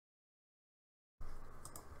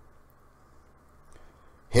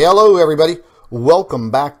Hello everybody, welcome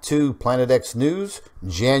back to Planet X News,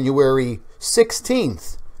 January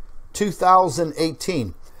 16th,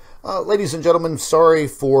 2018. Ladies and gentlemen, sorry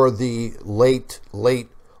for the late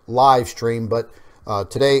live stream, but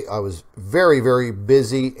today I was very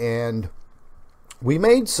busy and we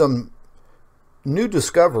made some new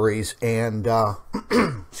discoveries and,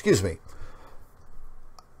 excuse me,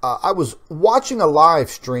 I was watching a live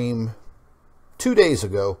stream 2 days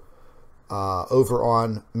ago over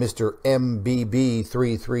on Mr.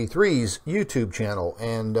 MBB333's YouTube channel.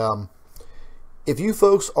 And if you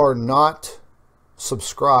folks are not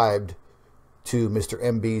subscribed to Mr.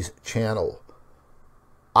 MB's channel,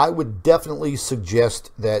 I would definitely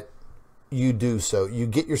suggest that you do so. You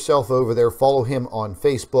get yourself over there, follow him on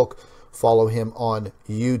Facebook, follow him on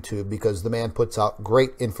YouTube, because the man puts out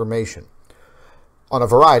great information on a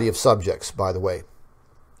variety of subjects, by the way.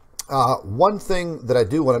 One thing that I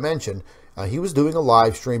do want to mention, he was doing a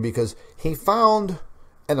live stream because he found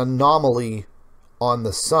an anomaly on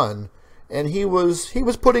the sun, and he was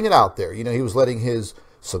putting it out there. You know, he was letting his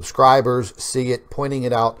subscribers see it, pointing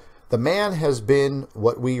it out. The man has been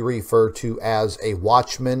what we refer to as a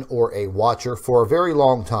watchman or a watcher for a very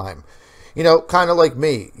long time. You know, kind of like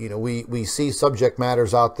me. You know, we see subject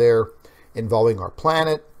matters out there involving our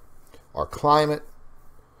planet, our climate,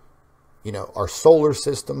 you know, our solar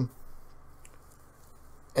system,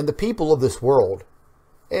 and the people of this world,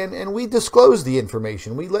 and we disclose the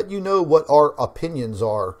information. We let you know what our opinions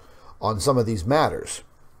are on some of these matters.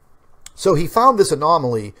 So he found this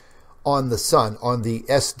anomaly on the sun, on the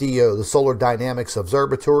SDO, the Solar Dynamics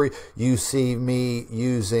Observatory. You see me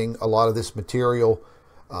using a lot of this material,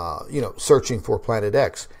 you know, searching for Planet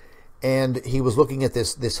X, and he was looking at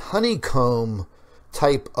this honeycomb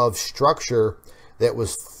type of structure that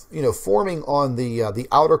was, you know, forming on the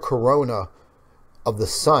outer corona of the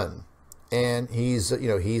sun. And he's, you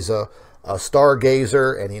know, he's a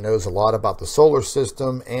stargazer, and he knows a lot about the solar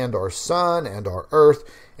system and our sun and our earth.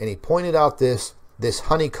 And he pointed out this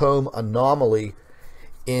honeycomb anomaly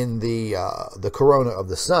in the corona of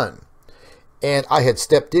the sun. And I had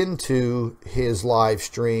stepped into his live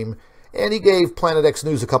stream, and he gave Planet X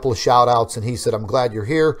News a couple of shout outs, and he said, "I'm glad you're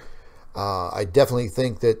here. I definitely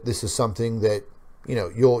think that this is something that, you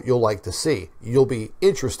know, you'll like to see. You'll be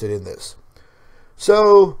interested in this."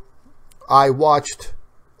 So I watched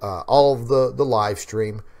all of the live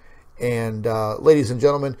stream, and ladies and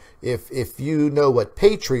gentlemen, if you know what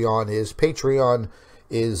Patreon is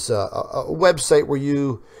a website where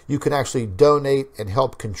you can actually donate and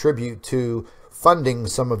help contribute to funding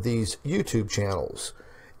some of these YouTube channels.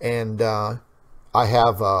 And I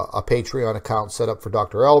have a Patreon account set up for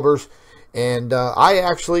Dr. Albers, and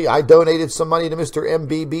I donated some money to Mr.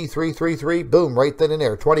 MBB333. Boom, right then and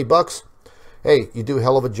there, 20 bucks. Hey, you do a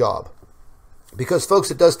hell of a job. Because,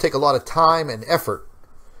 folks, it does take a lot of time and effort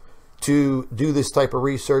to do this type of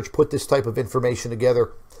research, put this type of information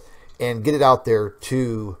together, and get it out there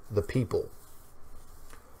to the people.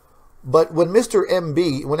 But when Mr.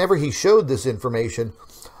 MB, whenever he showed this information,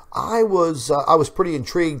 I was pretty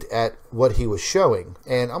intrigued at what he was showing.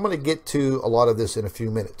 And I'm going to get to a lot of this in a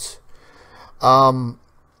few minutes.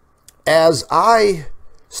 As I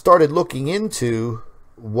started looking into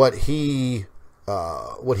what he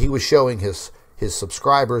was showing his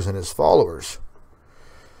subscribers and his followers.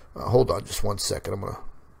 Hold on just one second. I'm going to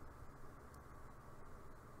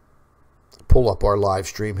pull up our live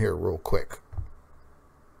stream here real quick.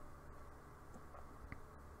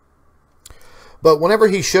 But whenever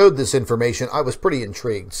he showed this information, I was pretty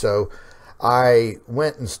intrigued. So I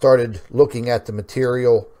went and started looking at the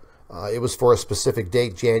material. It was for a specific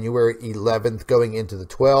date, January 11th, going into the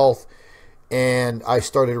 12th. And I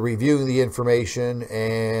started reviewing the information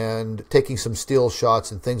and taking some still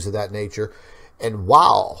shots and things of that nature. And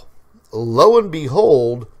wow, lo and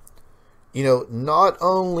behold, you know, not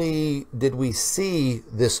only did we see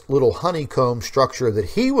this little honeycomb structure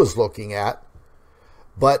that he was looking at,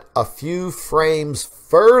 but a few frames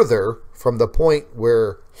further from the point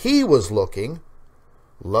where he was looking,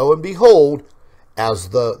 lo and behold, as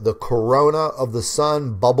the corona of the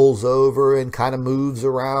sun bubbles over and kind of moves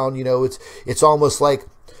around, you know, it's almost like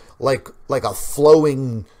a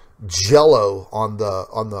flowing jello on the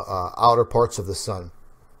outer parts of the sun.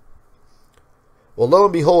 Well, lo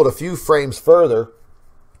and behold, a few frames further,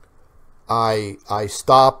 I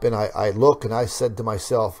stop and I look, and I said to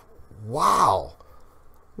myself, "Wow,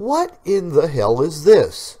 what in the hell is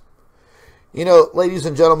this?" You know, ladies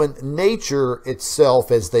and gentlemen, nature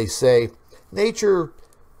itself, as they say, nature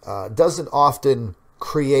doesn't often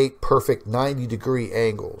create perfect 90-degree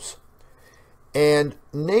angles. And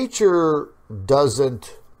nature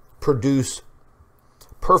doesn't produce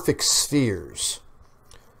perfect spheres,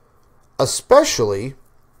 especially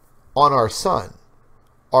on our sun.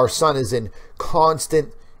 Our sun is in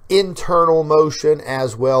constant internal motion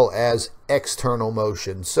as well as external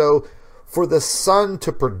motion. So for the sun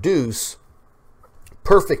to produce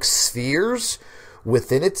perfect spheres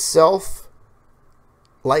within itself,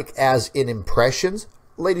 like as in impressions,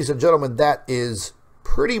 ladies and gentlemen, that is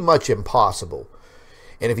pretty much impossible.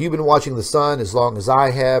 And if you've been watching the sun as long as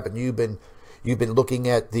I have, and you've been looking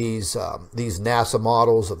at these NASA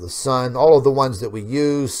models of the sun, all of the ones that we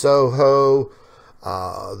use, SOHO,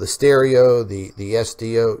 the stereo, the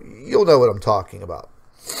SDO, you'll know what I'm talking about.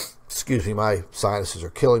 Excuse me, my sinuses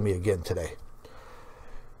are killing me again today.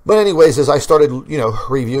 But anyways, as I started,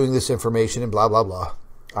 reviewing this information and blah, blah, blah,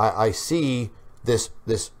 I see this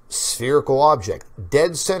spherical object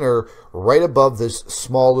dead center right above this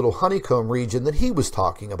small little honeycomb region that he was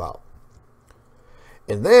talking about.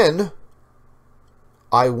 And then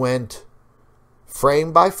I went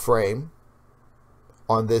frame by frame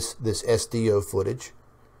on this SDO footage,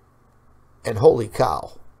 and holy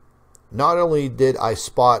cow, not only did I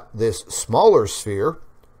spot this smaller sphere,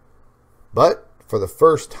 but for the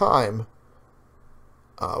first time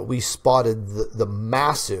we spotted the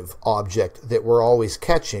massive object that we're always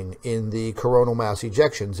catching in the coronal mass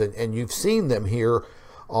ejections, and you've seen them here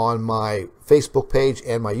on my Facebook page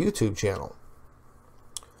and my YouTube channel.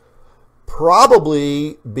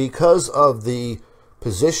 Probably because of the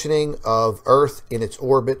positioning of Earth in its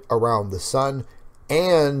orbit around the sun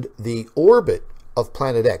and the orbit of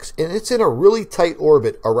Planet X. And it's in a really tight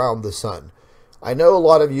orbit around the sun. I know a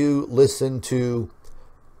lot of you listen to,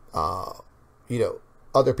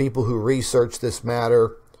 other people who research this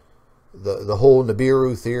matter, the whole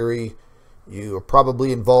Nibiru theory. You are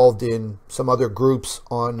probably involved in some other groups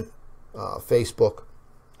on Facebook.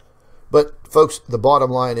 But folks, the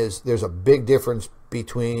bottom line is there's a big difference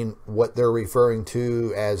between what they're referring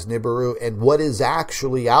to as Nibiru and what is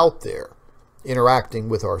actually out there interacting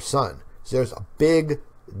with our sun. So there's a big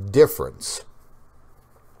difference.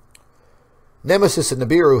 Nemesis and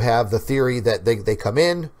Nibiru have the theory that they come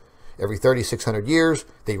in every 3,600 years,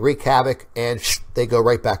 they wreak havoc, and they go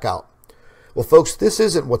right back out. Well, folks, this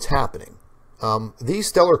isn't what's happening. These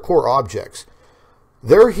stellar core objects,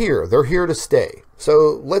 they're here to stay.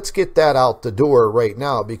 So let's get that out the door right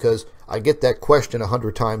now, because I get that question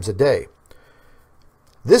 100 times a day.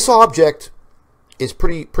 This object is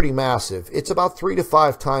pretty massive. It's about 3 to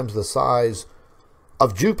 5 times the size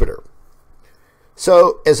of Jupiter.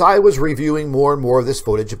 So as I was reviewing more and more of this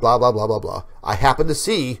footage, blah, blah, blah, blah, blah, I happened to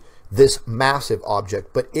see this massive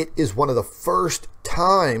object, but it is one of the first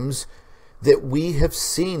times that we have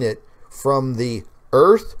seen it from the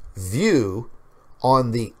Earth view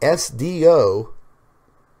on the SDO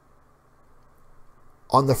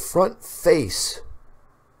on the front face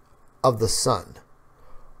of the sun,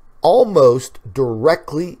 almost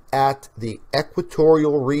directly at the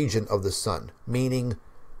equatorial region of the sun, meaning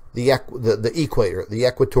the equator, the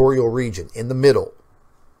equatorial region in the middle.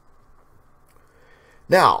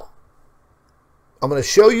 Now, I'm going to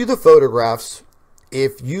show you the photographs.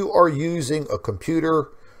 If you are using a computer,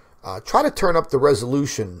 try to turn up the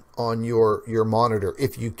resolution on your monitor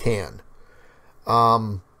if you can.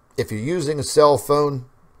 If you're using a cell phone,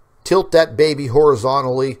 tilt that baby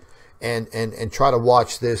horizontally and try to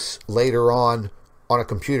watch this later on a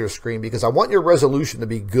computer screen, because I want your resolution to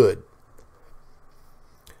be good.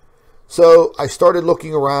 So I started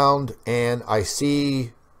looking around and I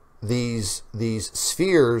see these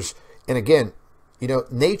spheres, and again,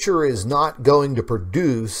 nature is not going to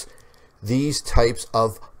produce these types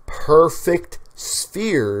of perfect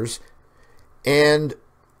spheres. And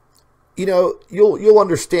you'll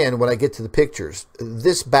understand when I get to the pictures.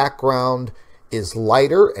 This background is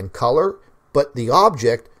lighter in color, but the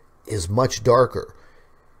object is much darker.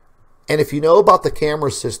 And if you know about the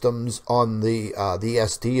camera systems on the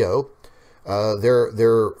SDO,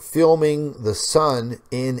 they're filming the sun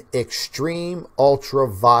in extreme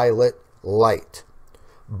ultraviolet light,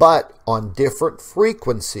 but on different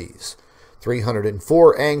frequencies.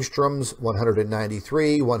 304 angstroms,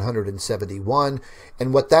 193, 171.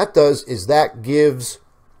 And what that does is that gives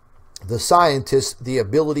the scientists the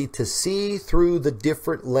ability to see through the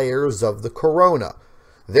different layers of the corona,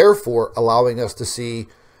 therefore allowing us to see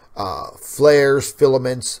flares,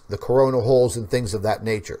 filaments, the coronal holes, and things of that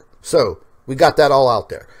nature. So we got that all out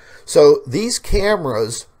there. So these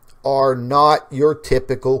cameras are not your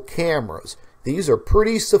typical cameras. These are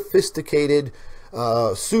pretty sophisticated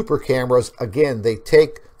super cameras. Again, they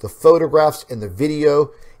take the photographs and the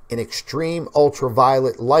video in extreme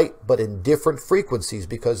ultraviolet light, but in different frequencies,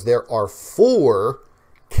 because there are 4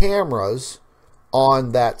 cameras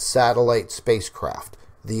on that satellite spacecraft,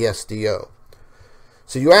 the SDO.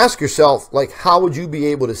 So you ask yourself, like, how would you be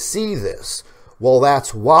able to see this? Well,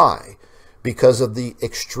 that's why. Because of the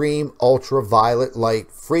extreme ultraviolet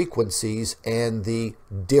light frequencies and the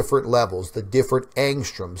different levels, the different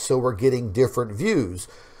angstroms. So we're getting different views.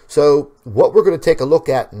 So what we're going to take a look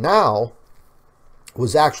at now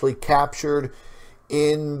was actually captured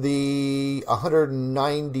in the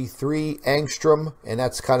 193 angstrom, and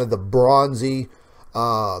that's kind of the bronzy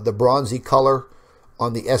color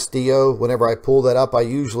on the SDO. Whenever I pull that up, I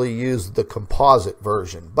usually use the composite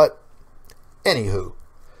version. But anywho,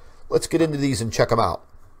 let's get into these and check them out.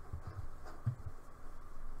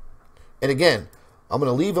 And again, I'm going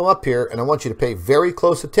to leave them up here, and I want you to pay very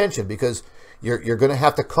close attention because you're going to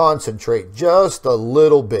have to concentrate just a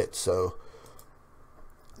little bit. So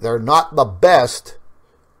they're not the best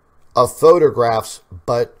of photographs,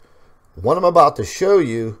 but what I'm about to show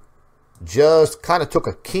you just kind of took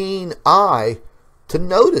a keen eye to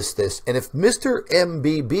notice this. And if Mr.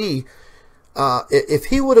 MBB, if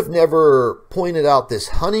he would have never pointed out this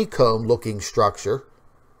honeycomb looking structure,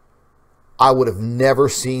 I would have never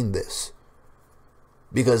seen this,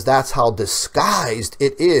 because that's how disguised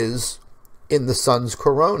it is in the sun's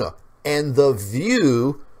corona. And the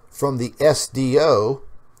view from the SDO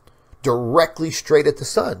directly straight at the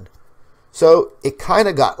sun. So it kind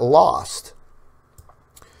of got lost.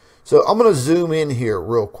 So I'm going to zoom in here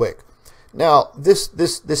real quick. Now,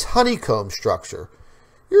 this honeycomb structure,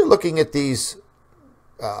 you're looking at these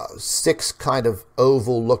 6 kind of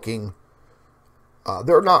oval looking,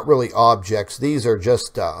 they're not really objects. These are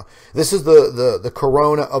just, this is the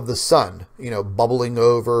corona of the sun, you know, bubbling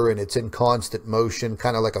over, and it's in constant motion,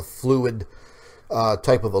 kind of like a fluid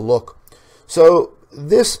type of a look. So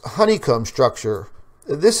this honeycomb structure,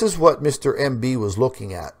 this is what Mr. MB was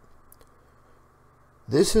looking at.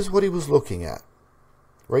 This is what he was looking at.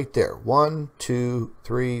 Right there. 1, 2,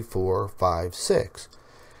 3, 4, 5, 6.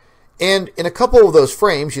 And in a couple of those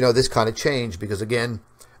frames, you know, this kind of changed because, again,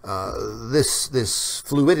 this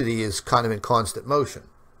fluidity is kind of in constant motion.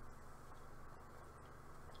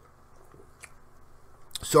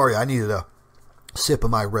 Sorry, I needed a sip of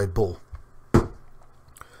my Red Bull.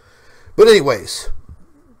 But anyways,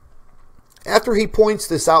 after he points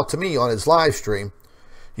this out to me on his live stream,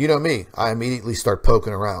 you know me, I immediately start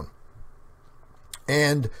poking around.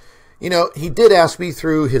 And, you know, he did ask me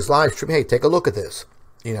through his live stream, hey, take a look at this.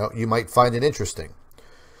 You know, you might find it interesting.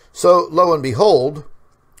 So, lo and behold,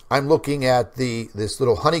 I'm looking at this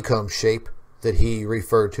little honeycomb shape that he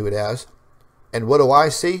referred to it as. And what do I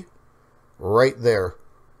see? Right there.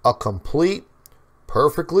 A complete,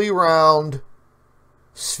 perfectly round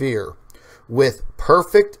sphere with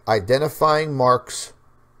perfect identifying marks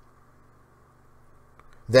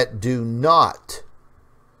that do not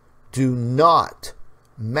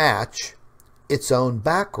match its own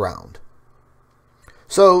background.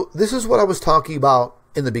 So this is what I was talking about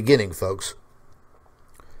in the beginning, folks.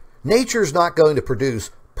 Nature's not going to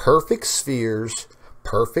produce perfect spheres,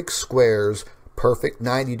 perfect squares, perfect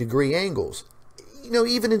 90-degree angles. You know,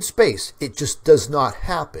 even in space, it just does not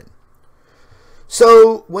happen.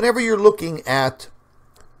 So whenever you're looking at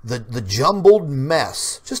the jumbled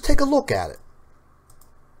mess, just take a look at it.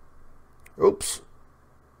 Oops.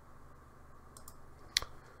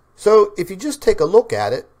 So if you just take a look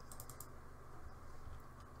at it,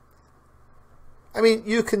 I mean,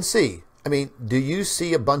 you can see. I mean, do you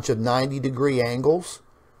see a bunch of 90-degree angles?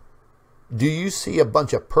 Do you see a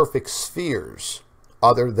bunch of perfect spheres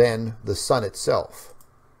other than the sun itself?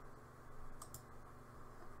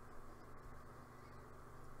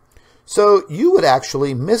 So you would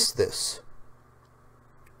actually miss this.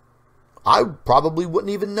 I probably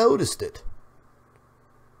wouldn't even noticed it.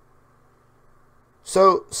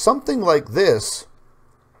 So something like this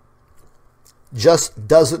just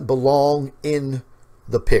doesn't belong in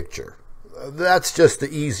the picture. That's just the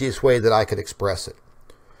easiest way that I could express it.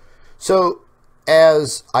 So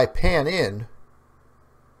as I pan in,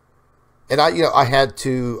 and I had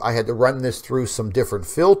to run this through some different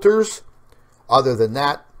filters. Other than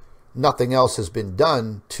that, nothing else has been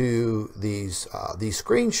done to these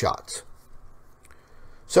screenshots.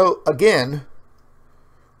 So again,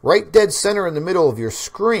 right dead center in the middle of your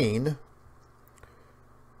screen,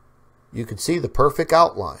 you can see the perfect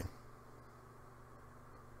outline.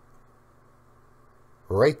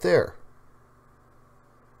 Right there.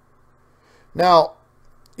 Now,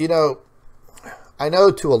 you know, I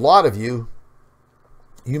know to a lot of you,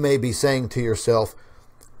 you may be saying to yourself,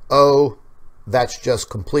 oh, that's just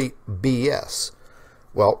complete BS.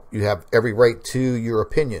 Well, you have every right to your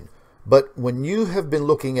opinion. But when you have been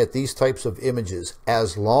looking at these types of images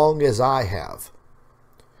as long as I have,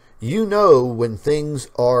 you know when things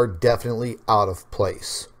are definitely out of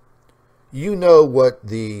place. You know what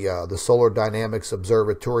the Solar Dynamics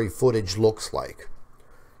Observatory footage looks like.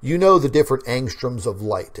 You know the different angstroms of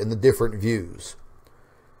light and the different views.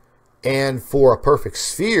 And for a perfect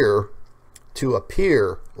sphere to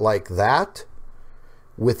appear like that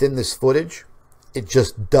within this footage, it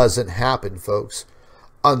just doesn't happen, folks,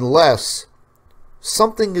 unless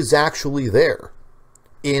something is actually there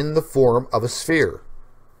in the form of a sphere.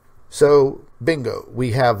 So, bingo,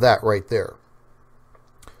 we have that right there.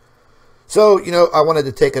 So, I wanted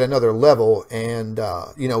to take it another level, and,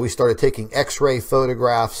 we started taking X-ray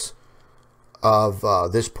photographs of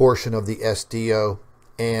this portion of the SDO,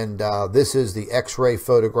 and this is the X-ray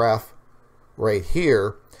photograph right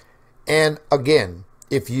here. And again,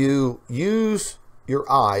 if you use your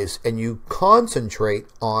eyes and you concentrate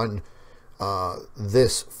on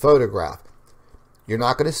this photograph, you're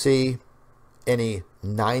not going to see any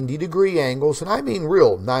 90-degree angles, and I mean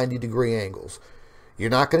real 90-degree angles. You're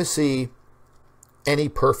not going to see any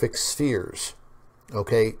perfect spheres,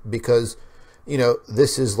 okay? Because,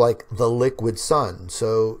 this is like the liquid sun,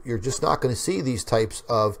 so you're just not going to see these types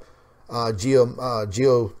of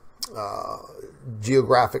geographic,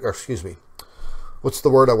 or excuse me, what's the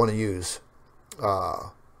word I want to use?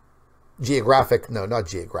 Geographic, no, not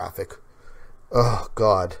geographic. Oh,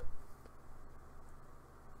 God.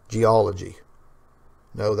 Geology.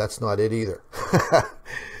 No, that's not it either.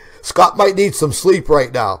 Scott might need some sleep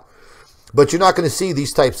right now. But you're not going to see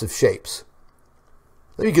these types of shapes.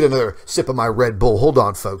 Let me get another sip of my Red Bull. Hold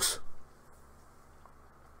on, folks.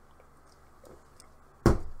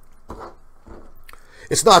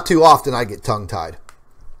 It's not too often I get tongue-tied.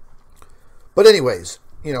 But anyways,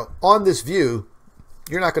 on this view,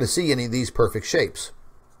 you're not going to see any of these perfect shapes.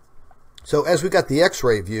 So as we got the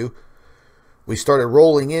X-ray view, we started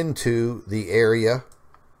rolling into the area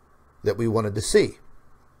that we wanted to see.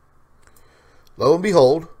 Lo and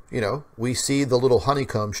behold, we see the little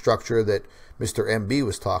honeycomb structure that Mr. MB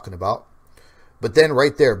was talking about. But then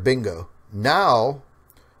right there, bingo. Now,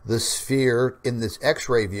 the sphere in this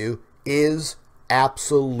X-ray view is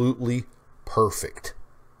absolutely perfect.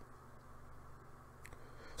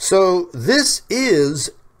 So this is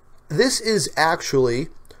actually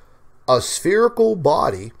a spherical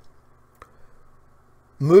body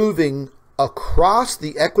moving across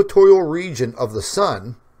the equatorial region of the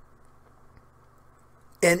sun,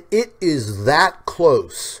 and it is that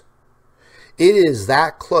close. It is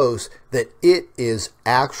that close that it is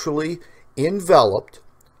actually enveloped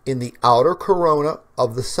in the outer corona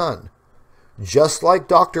of the sun. Just like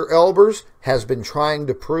Dr. Albers has been trying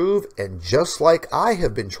to prove, and just like I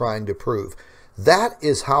have been trying to prove. That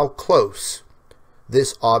is how close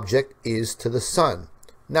this object is to the sun.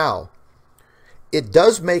 Now, it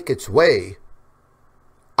does make its way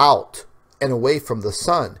out and away from the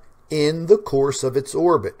sun in the course of its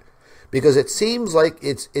orbit, because it seems like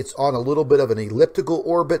it's on a little bit of an elliptical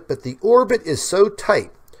orbit, but the orbit is so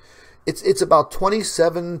tight. It's about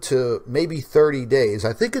 27 to maybe 30 days.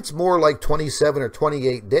 I think it's more like 27 or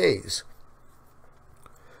 28 days.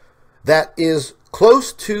 That is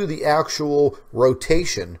close to the actual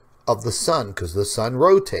rotation of the sun, because the sun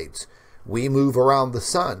rotates. We move around the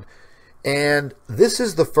sun. And this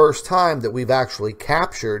is the first time that we've actually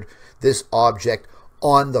captured this object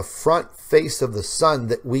on the front face of the sun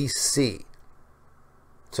that we see.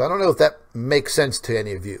 So I don't know if that makes sense to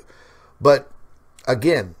any of you. But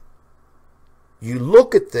again, you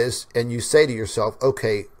look at this and you say to yourself,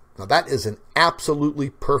 okay, now that is an absolutely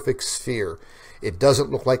perfect sphere. It doesn't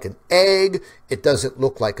look like an egg. It doesn't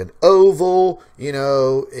look like an oval.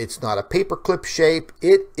 It's not a paperclip shape.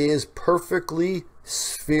 It is perfectly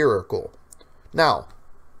spherical. Now,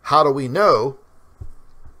 how do we know?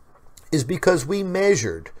 Is because we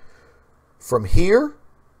measured from here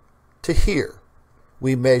to here.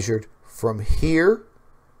 We measured from here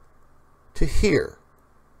to here.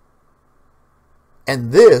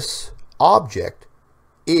 And this object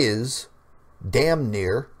is damn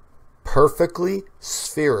near perfectly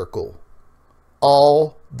spherical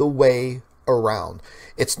all the way around.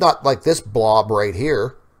 It's not like this blob right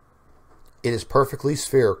here. It is perfectly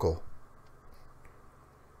spherical.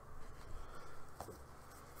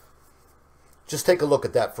 Just take a look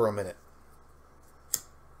at that for a minute.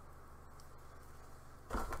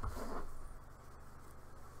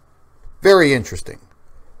 Very interesting.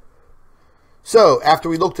 So, after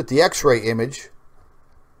we looked at the X-ray image,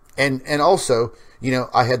 and also,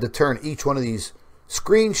 I had to turn each one of these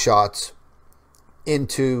screenshots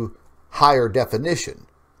into higher definition.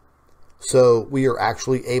 So, we are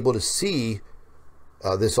actually able to see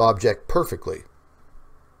this object perfectly.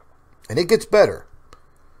 And it gets better.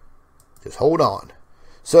 Just hold on.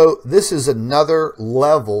 So this is another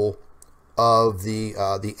level of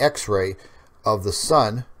the X-ray of the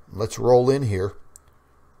sun. Let's roll in here.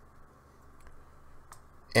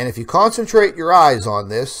 And if you concentrate your eyes on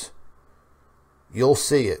this, you'll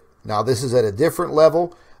see it. Now this is at a different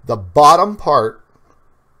level. The bottom part,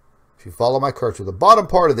 if you follow my cursor, the bottom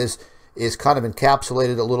part of this is kind of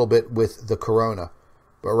encapsulated a little bit with the corona.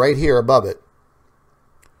 But right here above it,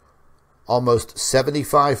 almost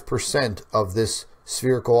 75% of this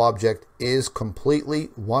spherical object is completely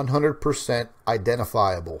 100%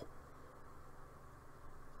 identifiable.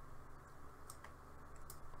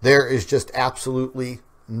 There is just absolutely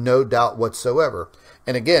no doubt whatsoever.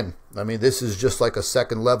 And again, I mean, this is just like a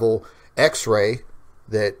second level X-ray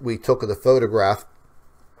that we took of the photograph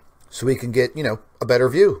so we can get, you know, a better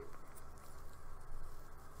view.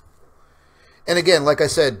 And again, like I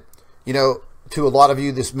said, you know, to a lot of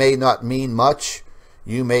you, this may not mean much.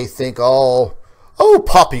 You may think, oh,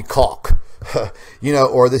 poppycock, you know,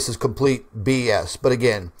 or this is complete BS. But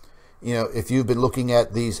again, you know, if you've been looking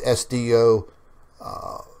at these SDO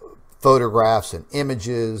photographs and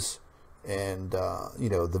images and, you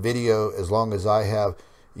know, the video as long as I have,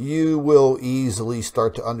 you will easily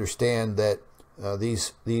start to understand that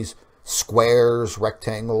these squares,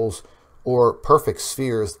 rectangles, or perfect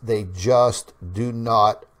spheres, they just do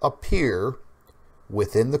not appear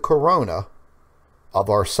within the corona of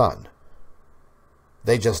our sun.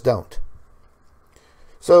 They just don't.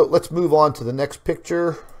 So let's move on to the next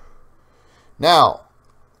picture. Now,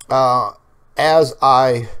 as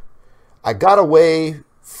I got away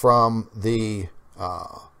from the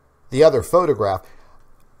other photograph,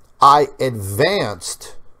 I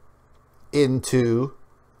advanced into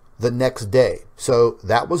the next day. So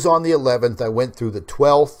that was on the 11th. I went through the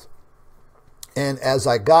 12th. And as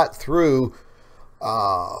I got through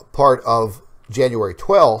part of January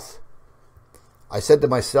 12th, I said to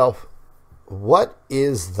myself, what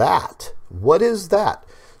is that? What is that?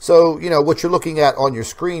 So, you know, what you're looking at on your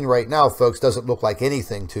screen right now, folks, doesn't look like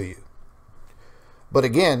anything to you. But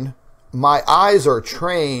again, my eyes are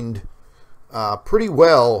trained pretty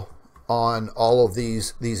well on all of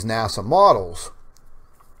these NASA models.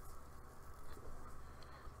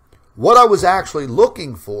 What I was actually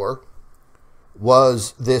looking for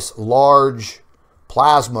was this large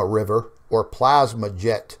plasma river or plasma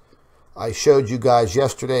jet. I showed you guys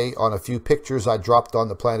yesterday on a few pictures I dropped on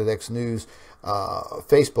the Planet X News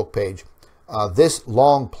Facebook page. This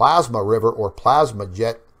long plasma river or plasma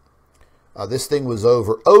jet, this thing was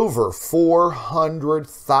over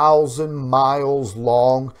 400,000 miles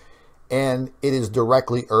long, and it is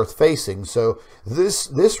directly Earth facing. So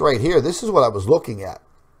this right here, this is what I was looking at.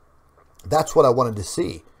 That's what I wanted to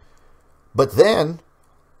see. But then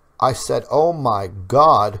I said, oh my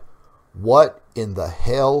God, what in the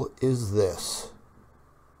hell is this?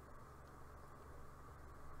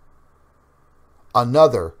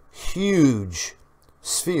 Another huge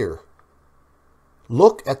sphere.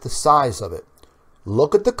 Look at the size of it.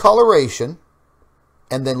 Look at the coloration,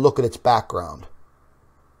 and then look at its background.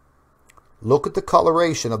 Look at the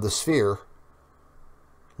coloration of the sphere.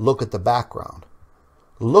 Look at the background.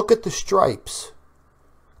 Look at the stripes.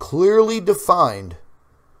 Clearly defined.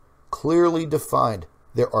 Clearly defined.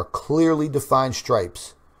 There are clearly defined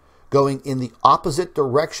stripes going in the opposite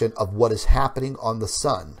direction of what is happening on the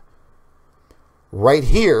sun. Right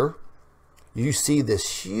here, you see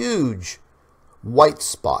this huge white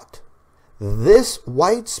spot. This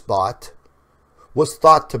white spot was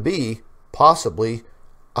thought to be possibly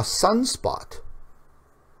a sunspot,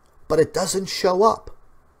 but it doesn't show up.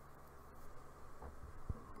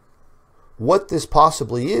 What this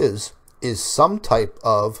possibly is some type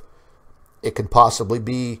of, it can possibly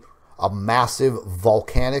be a massive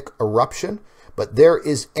volcanic eruption, but there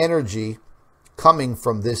is energy coming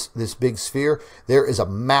from this big sphere. There is a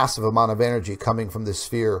massive amount of energy coming from this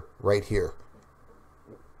sphere right here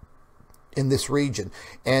in this region.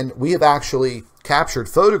 And we have actually captured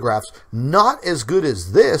photographs, not as good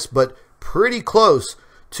as this, but pretty close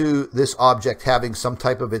to this object having some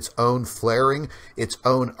type of its own flaring, its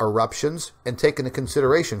own eruptions. And take into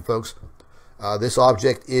consideration, folks, this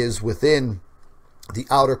object is within the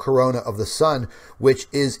outer corona of the sun, which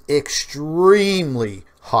is extremely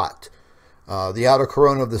hot. The outer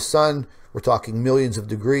corona of the sun, we're talking millions of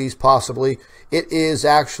degrees possibly. It is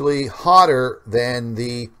actually hotter than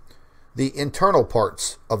the internal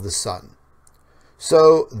parts of the sun.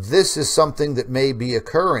 So this is something that may be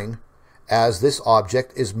occurring as this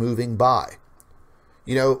object is moving by.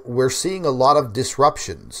 You know, we're seeing a lot of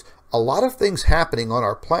disruptions, a lot of things happening on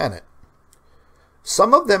our planet.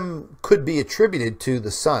 Some of them could be attributed to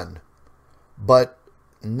the sun, but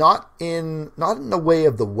not in the way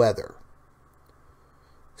of the weather.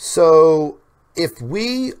 So if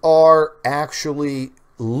we are actually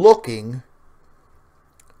looking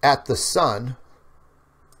at the sun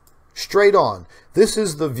straight on, this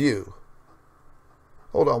is the view.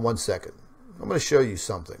 Hold on one second. I'm going to show you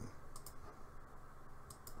something.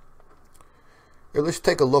 Here, let's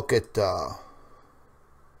take a look at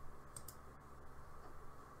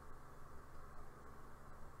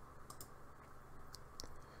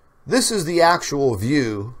this is the actual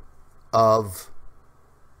view of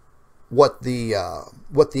what the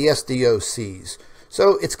SDO sees.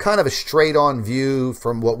 So it's kind of a straight on view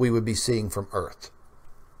from what we would be seeing from Earth.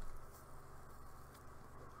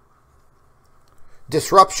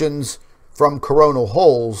 Disruptions from coronal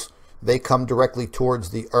holes, they come directly towards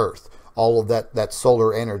the Earth. All of that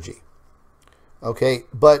solar energy. Okay,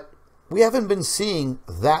 but we haven't been seeing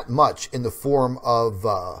that much in the form of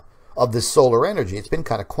this solar energy. It's been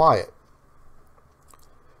kind of quiet.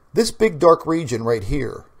 This big dark region right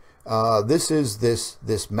here, this is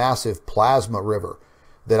this massive plasma river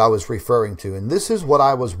that I was referring to, and this is what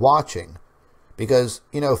I was watching, because,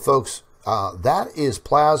 you know, folks, that is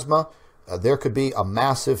plasma. There could be a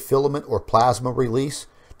massive filament or plasma release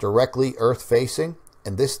directly Earth facing.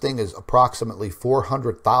 And this thing is approximately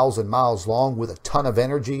 400,000 miles long with a ton of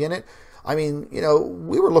energy in it. I mean, you know,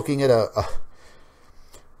 we were looking at a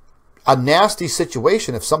nasty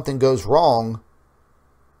situation if something goes wrong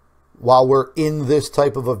while we're in this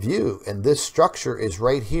type of a view. And this structure is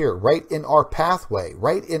right here, right in our pathway,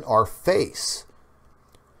 right in our face.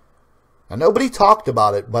 Now, nobody talked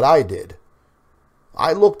about it, but I did.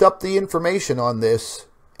 I looked up the information on this,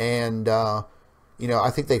 and, you know, I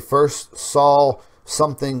think they first saw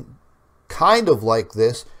something kind of like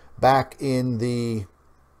this back in the,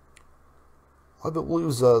 I believe it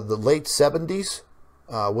was the late 70s,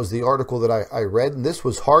 was the article that I read, and this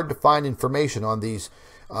was hard to find information on these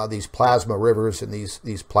plasma rivers and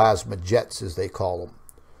these plasma jets, as they call them.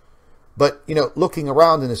 But, you know, looking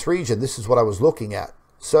around in this region, this is what I was looking at.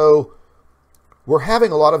 So we're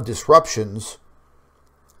having a lot of disruptions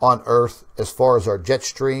on Earth as far as our jet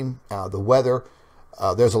stream, the weather.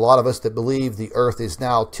 There's a lot of us that believe the Earth is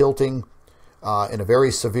now tilting in a very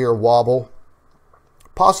severe wobble,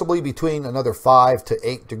 possibly between another 5 to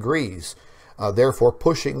 8 degrees, therefore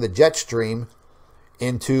pushing the jet stream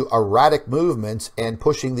into erratic movements and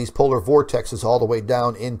pushing these polar vortexes all the way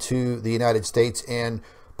down into the United States and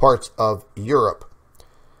parts of Europe.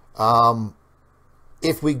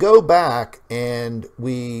 If we go back and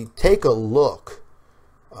we take a look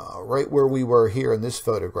right where we were here in this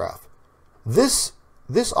photograph, this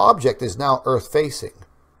object is now Earth facing.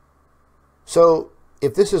 So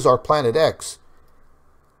if this is our planet X,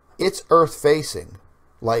 it's Earth facing,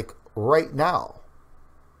 like right now.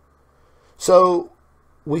 So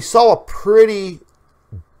we saw a pretty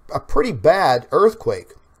bad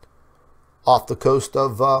earthquake off the coast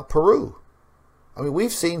of Peru. I mean,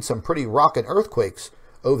 we've seen some pretty rocking earthquakes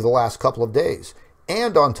over the last couple of days.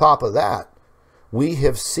 And on top of that, we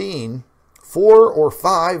have seen 4 or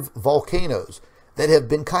 5 volcanoes that have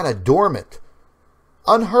been kind of dormant,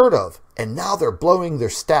 unheard of, and now they're blowing their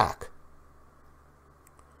stack.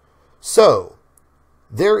 So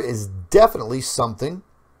there is definitely something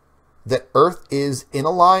that Earth is in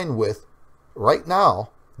a line with right now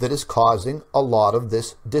that is causing a lot of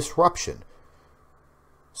this disruption.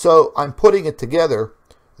 So I'm putting it together.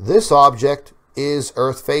 This object is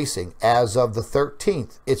Earth facing as of the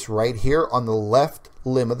 13th. It's right here on the left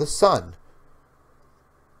limb of the sun.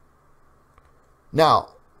 Now,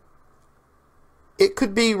 it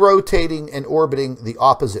could be rotating and orbiting the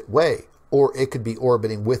opposite way, or it could be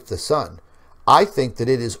orbiting with the sun. I think that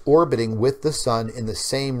it is orbiting with the sun in the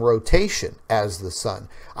same rotation as the sun.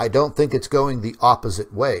 I don't think it's going the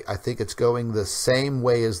opposite way. I think it's going the same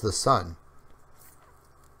way as the sun.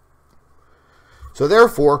 So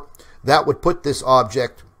therefore, that would put this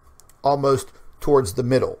object almost towards the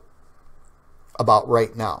middle, about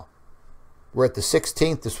right now. We're at the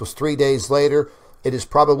 16th. This was 3 days later. It has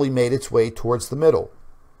probably made its way towards the middle.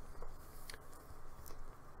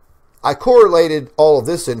 I correlated all of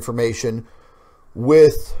this information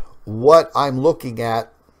with what I'm looking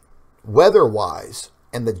at weather-wise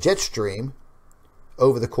and the jet stream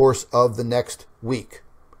over the course of the next week.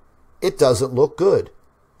 It doesn't look good.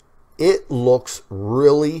 It looks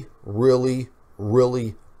really, really,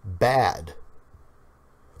 really bad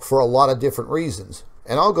for a lot of different reasons.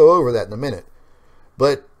 And I'll go over that in a minute.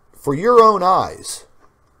 But for your own eyes,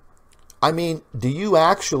 I mean, do you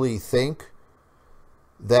actually think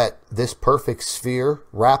that this perfect sphere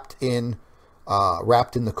wrapped in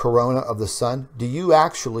the corona of the sun, do you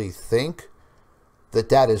actually think that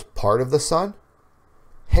that is part of the sun?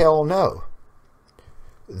 Hell no.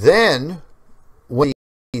 Then, when you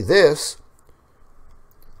see this,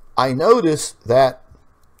 I notice that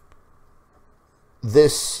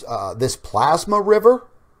this plasma river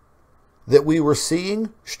that we were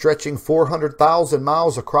seeing stretching 400,000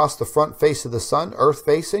 miles across the front face of the sun, Earth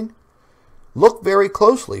facing, look very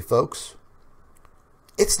closely, folks.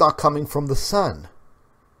 It's not coming from the sun.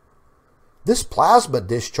 This plasma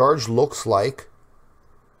discharge looks like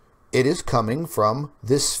it is coming from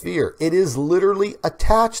this sphere. It is literally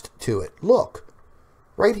attached to it. Look,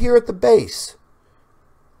 right here at the base.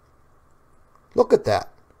 Look at that.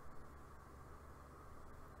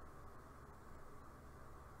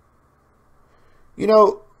 You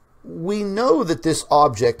know, we know that this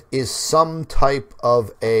object is some type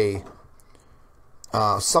of a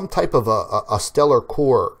stellar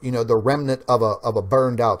core, you know, the remnant of a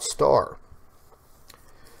burned out star.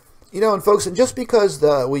 You know, and folks, and just because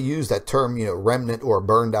we use that term, you know, remnant or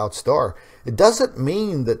burned out star, it doesn't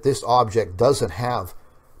mean that this object doesn't have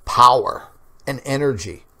power and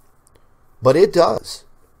energy, but it does.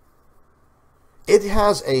 It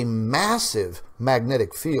has a massive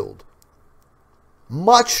magnetic field,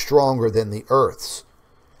 much stronger than the Earth's.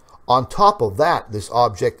 On top of that, this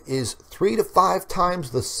object is 3 to 5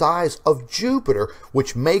 times the size of Jupiter,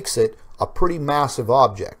 which makes it a pretty massive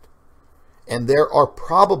object. And there are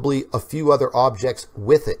probably a few other objects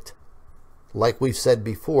with it. Like we've said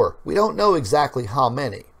before, we don't know exactly how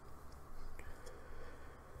many.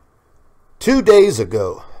 2 days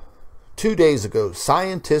ago,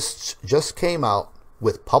 scientists just came out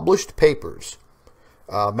with published papers.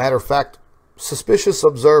 Matter of fact, Suspicious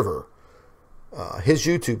Observer, his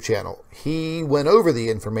YouTube channel, he went over the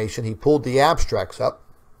information, he pulled the abstracts up,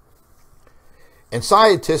 and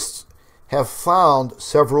scientists have found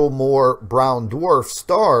several more brown dwarf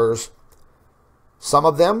stars, some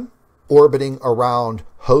of them orbiting around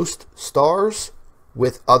host stars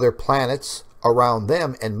with other planets around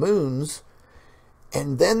them and moons.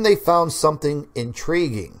 And then they found something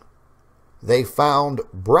intriguing. They found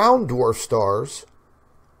brown dwarf stars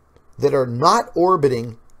that are not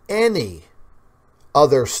orbiting any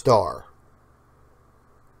other star,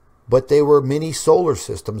 but they were mini solar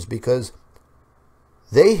systems because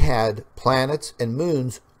they had planets and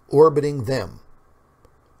moons orbiting them.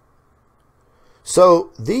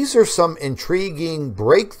 So these are some intriguing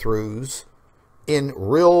breakthroughs in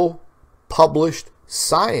real published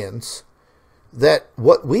science that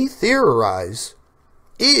what we theorize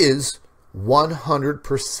is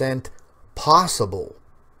 100% possible.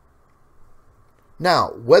 Now,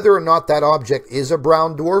 whether or not that object is a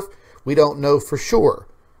brown dwarf, we don't know for sure.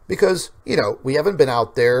 Because, you know, we haven't been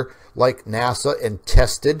out there like NASA and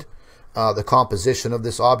tested the composition of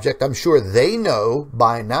this object. I'm sure they know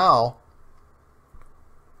by now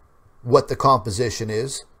what the composition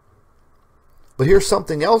is. But here's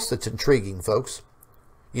something else that's intriguing, folks.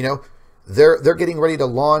 You know, they're getting ready to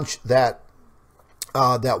launch that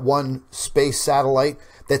one space satellite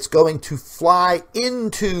that's going to fly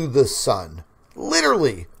into the sun.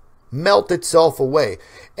 Literally melt itself away.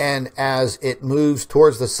 And as it moves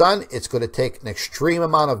towards the sun, it's going to take an extreme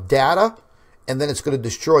amount of data, and then it's going to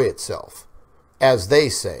destroy itself, as they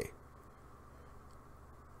say.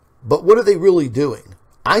 But what are they really doing?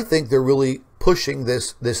 I think they're really pushing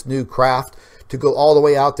this new craft to go all the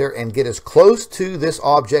way out there and get as close to this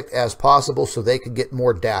object as possible so they can get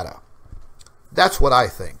more data. That's what I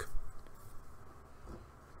think.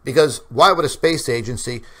 Because why would a space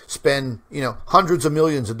agency spend, you know, hundreds of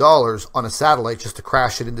millions of dollars on a satellite just to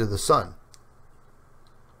crash it into the sun?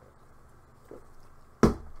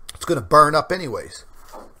 It's going to burn up anyways.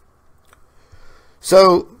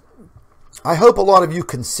 So I hope a lot of you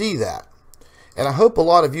can see that. And I hope a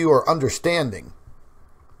lot of you are understanding,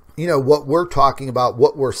 you know, what we're talking about,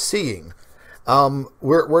 what we're seeing.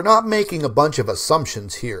 We're not making a bunch of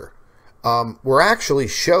assumptions here. We're actually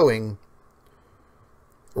showing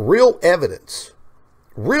real evidence,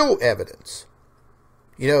 you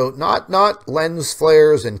know, not lens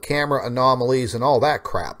flares and camera anomalies and all that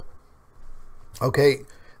crap. Okay,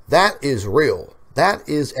 that is real. That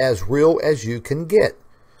is as real as you can get.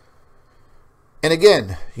 And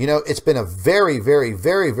again, you know, it's been a very, very,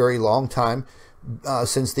 very, very long time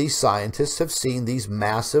since these scientists have seen these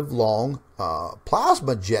massive, long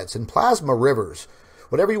plasma jets and plasma rivers,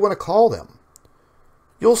 whatever you want to call them.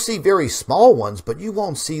 You'll see very small ones, but you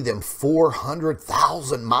won't see them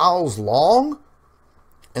 400,000 miles long.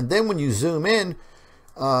 And then when you zoom in,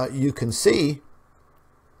 you can see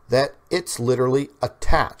that it's literally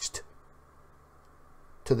attached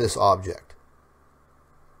to this object.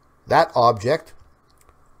 That object,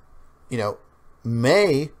 you know,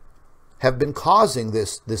 may have been causing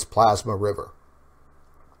this plasma river.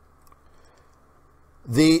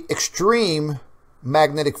 The extreme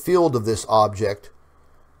magnetic field of this object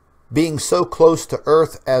being so close to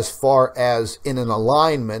Earth as far as in an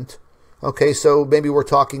alignment, okay, so maybe we're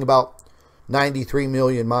talking about 93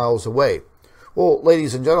 million miles away. Well,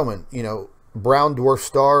 ladies and gentlemen, you know, brown dwarf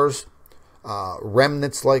stars,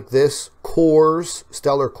 remnants like this, cores,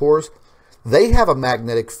 stellar cores, they have a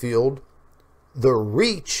magnetic field. The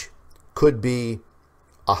reach could be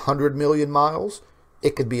 100 million miles.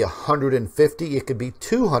 It could be 150. It could be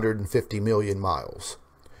 250 million miles.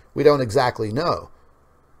 We don't exactly know.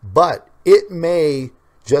 But it may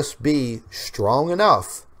just be strong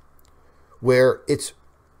enough where its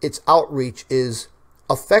outreach is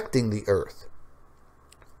affecting the Earth,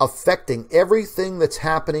 affecting everything that's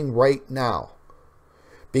happening right now.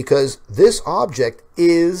 Because this object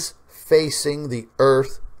is facing the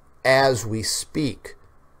Earth as we speak.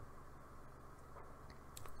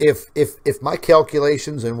 If my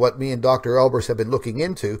calculations and what me and Dr. Albers have been looking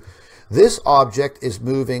into, this object is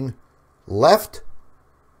moving left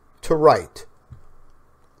to right,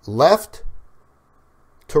 left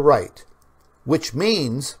to right, which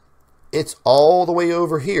means it's all the way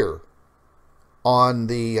over here on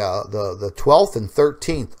the 12th and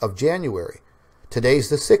 13th of January. Today's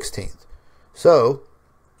the 16th. So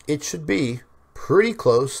it should be pretty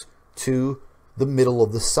close to the middle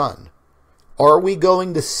of the sun. Are we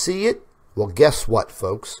going to see it? Well, guess what,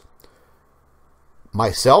 folks?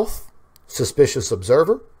 Myself, Suspicious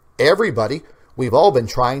Observer, everybody, we've all been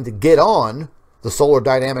trying to get on the Solar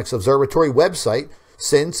Dynamics Observatory website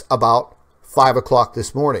since about 5 o'clock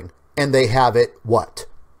this morning. And they have it, what?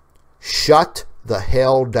 Shut the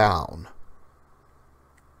hell down.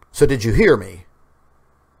 So did you hear me?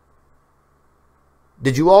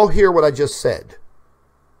 Did you all hear what I just said?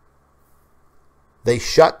 They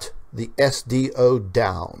shut the SDO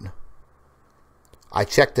down. I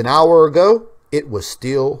checked an hour ago. It was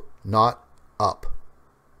still not up.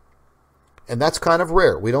 And that's kind of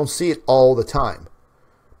rare. We don't see it all the time.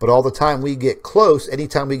 But all the time we get close,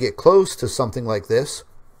 anytime we get close to something like this,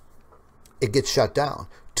 it gets shut down.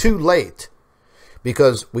 Too late.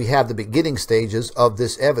 Because we have the beginning stages of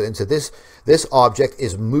this evidence that this object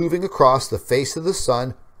is moving across the face of the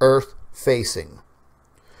sun, Earth facing.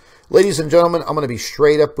 Ladies and gentlemen, I'm going to be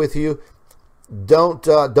straight up with you.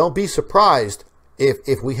 Don't be surprised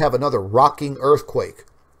if we have another rocking earthquake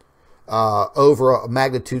over a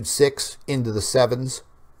magnitude 6 into the 7s.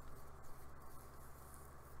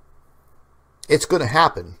 It's going to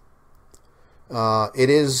happen. It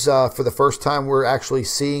is for the first time we're actually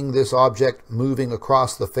seeing this object moving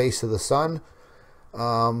across the face of the sun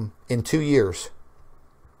in 2 years.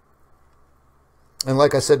 And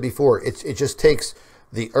like I said before, it just takes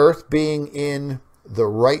the Earth being in the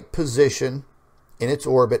right position in its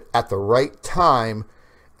orbit at the right time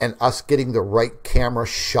and us getting the right camera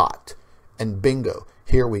shot. And bingo,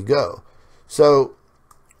 here we go. So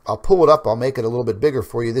I'll pull it up. I'll make it a little bit bigger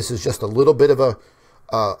for you. This is just a little bit of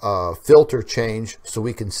a filter change so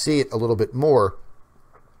we can see it a little bit more.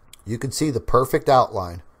 You can see the perfect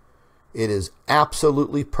outline. It is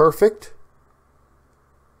absolutely perfect.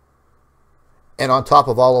 And on top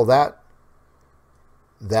of all of that,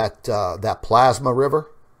 that plasma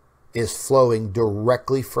river is flowing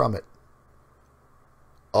directly from it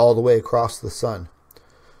all the way across the sun.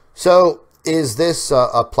 So is this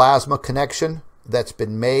a plasma connection that's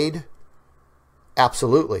been made?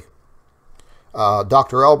 Absolutely.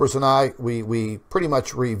 Dr. Albers and I, we pretty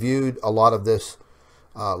much reviewed a lot of this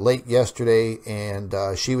late yesterday, and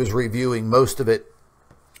she was reviewing most of it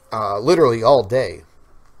literally all day.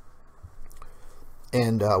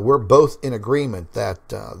 And we're both in agreement that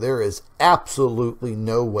there is absolutely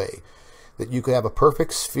no way that you could have a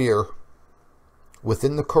perfect sphere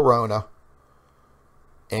within the corona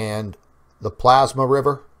and the plasma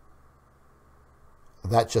river.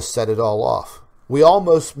 That just set it all off. We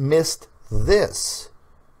almost missed this.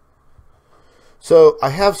 So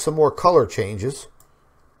I have some more color changes.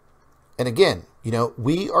 And again, you know,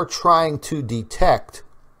 we are trying to detect,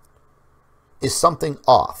 is something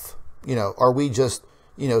off? You know, are we just,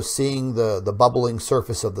 you know, seeing the bubbling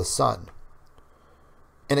surface of the sun?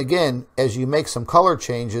 And again, as you make some color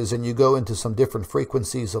changes and you go into some different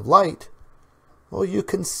frequencies of light, well, you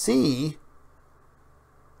can see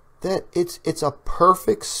that it's a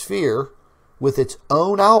perfect sphere with its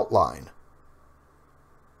own outline.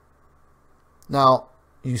 Now,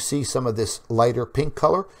 you see some of this lighter pink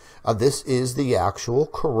color. This is the actual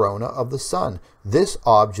corona of the sun. This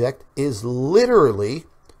object is literally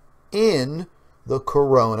in the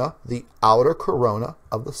corona, the outer corona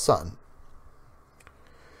of the sun.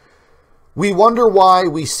 We wonder why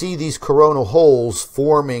we see these coronal holes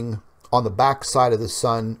forming on the backside of the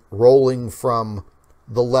sun, rolling from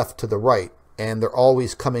the left to the right, and they're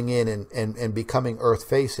always coming in and becoming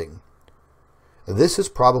Earth-facing. This is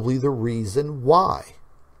probably the reason why.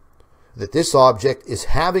 That this object is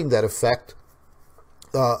having that effect,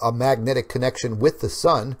 a magnetic connection with the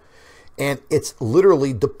sun, and it's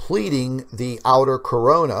literally depleting the outer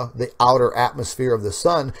corona, the outer atmosphere of the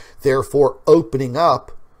sun, therefore opening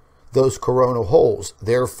up those coronal holes,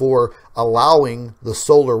 therefore allowing the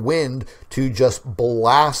solar wind to just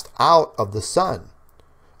blast out of the sun.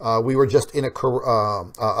 We were just in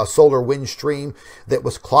a solar wind stream that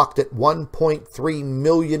was clocked at 1.3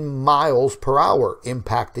 million miles per hour,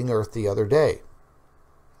 impacting Earth the other day.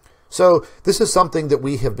 So this is something that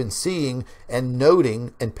we have been seeing and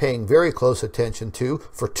noting and paying very close attention to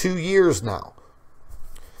for 2 years now.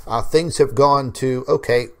 Things have gone to,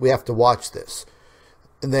 okay, we have to watch this.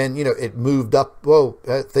 And then, it moved up, whoa,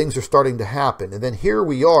 things are starting to happen. And then here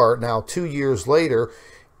we are now 2 years later,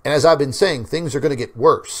 and as I've been saying, things are going to get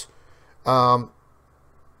worse.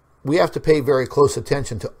 We have to pay very close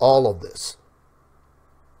attention to all of this.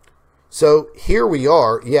 So here we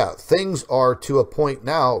are, yeah, things are to a point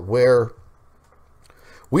now where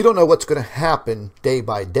we don't know what's going to happen day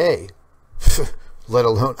by day, let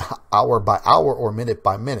alone hour by hour or minute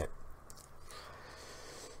by minute.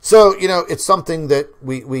 So, it's something that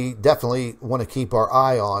we definitely want to keep our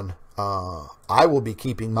eye on. I will be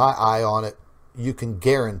keeping my eye on it. You can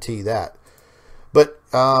guarantee that. But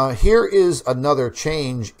here is another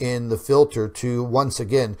change in the filter to, once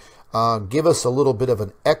again, give us a little bit of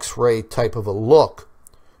an X-ray type of a look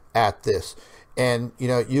at this. And,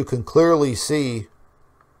 you can clearly see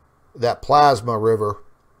that plasma river.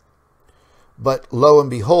 But lo and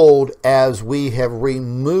behold, as we have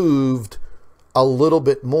removed a little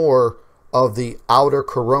bit more of the outer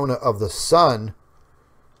corona of the sun,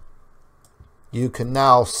 you can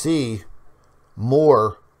now see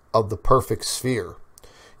more of the perfect sphere.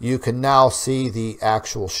 You can now see the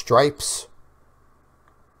actual stripes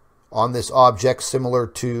on this object, similar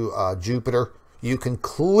to Jupiter. You can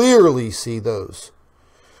clearly see those.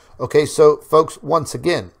 Okay, so folks, once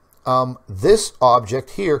again, this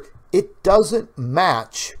object here, it doesn't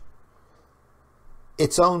match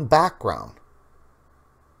its own background.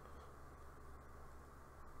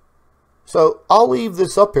 So I'll leave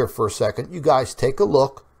this up here for a second. You guys take a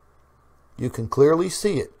look. You can clearly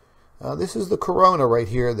see it. This is the corona right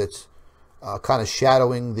here that's kind of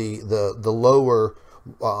shadowing the lower,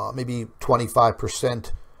 maybe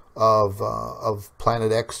 25% of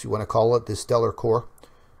Planet X, you want to call it, this stellar core.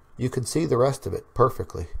 You can see the rest of it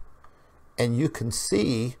perfectly. And you can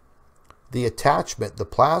see the attachment, the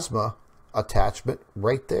plasma attachment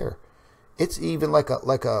right there. It's even like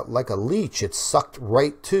a leech. It's sucked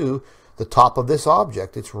right to the top of this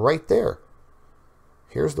object. It's right there.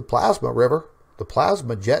 Here's the plasma river, the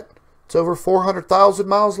plasma jet. It's over 400,000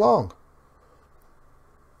 miles long.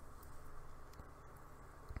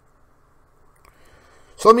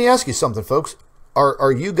 So let me ask you something, folks.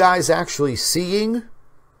 Are you guys actually seeing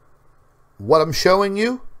what I'm showing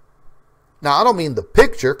you? Now, I don't mean the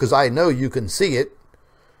picture, because I know you can see it,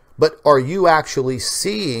 but are you actually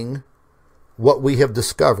seeing what we have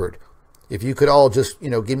discovered? If you could all just,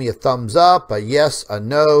 give me a thumbs up, a yes, a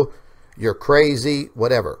no, you're crazy,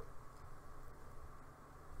 whatever.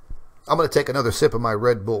 I'm going to take another sip of my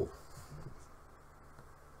Red Bull.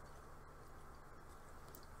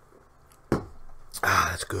 Ah,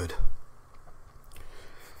 that's good.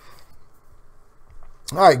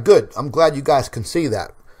 All right, good. I'm glad you guys can see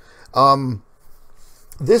that.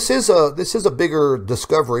 This is a bigger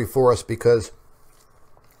discovery for us because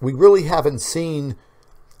we really haven't seen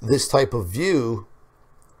this type of view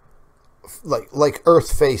like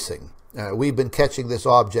Earth facing. We've been catching this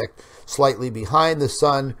object slightly behind the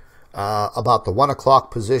sun, about the 1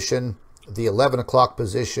 o'clock position, the 11 o'clock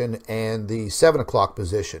position, and the 7 o'clock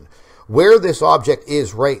position. Where this object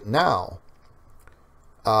is right now,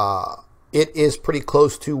 it is pretty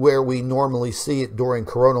close to where we normally see it during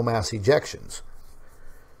coronal mass ejections.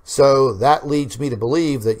 So that leads me to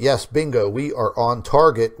believe that, yes, bingo, we are on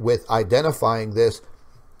target with identifying this.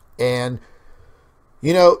 And,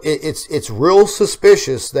 it's real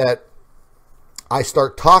suspicious that I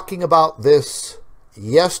start talking about this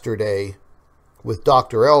yesterday with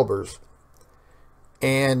Dr. Albers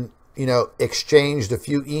and, exchanged a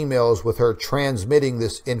few emails with her transmitting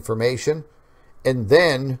this information. And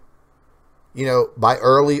then, by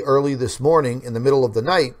early this morning, in the middle of the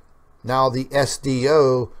night, now the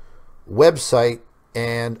SDO website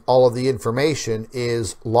and all of the information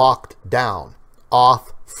is locked down,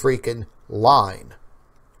 off freaking line.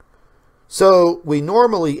 So we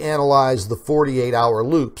normally analyze the 48-hour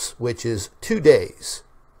loops, which is 2 days.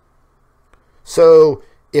 So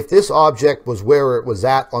if this object was where it was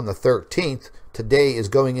at on the 13th, today is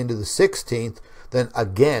going into the 16th, then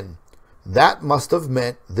again, that must have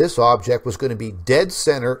meant this object was going to be dead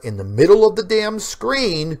center in the middle of the damn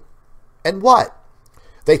screen. And what?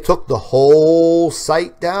 They took the whole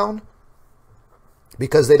site down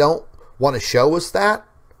because they don't want to show us that?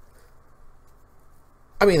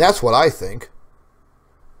 I mean, that's what I think.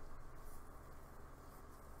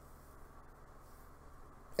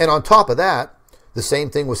 And on top of that, the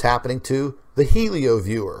same thing was happening to the helio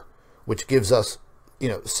viewer, which gives us,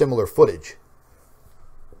 similar footage.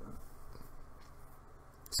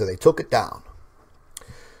 So they took it down.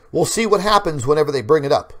 We'll see what happens whenever they bring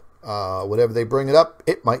it up. Whenever they bring it up,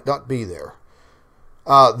 it might not be there.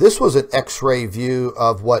 This was an X-ray view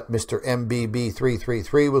of what Mr.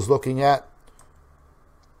 MBB333 was looking at.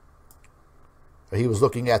 He was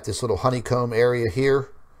looking at this little honeycomb area here.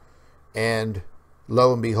 And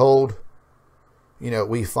lo and behold,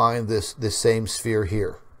 we find this same sphere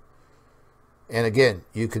here. And again,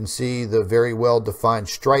 you can see the very well-defined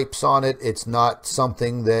stripes on it. It's not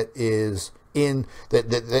something that is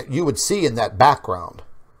that you would see in that background.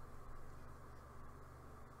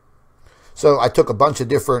 So I took a bunch of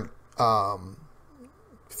different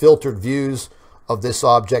filtered views of this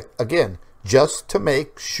object, again, just to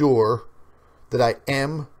make sure that I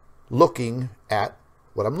am looking at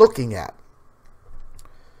what I'm looking at.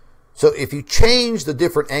 So if you change the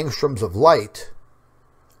different angstroms of light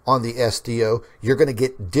on the SDO, you're going to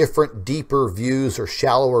get different, deeper views or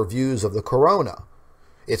shallower views of the corona.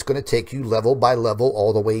 It's going to take you level by level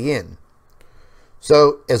all the way in.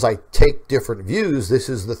 So as I take different views, this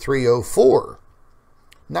is the 304.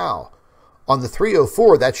 Now, on the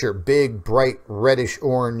 304, that's your big, bright,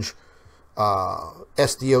 reddish-orange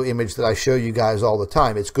SDO image that I show you guys all the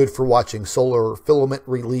time. It's good for watching solar filament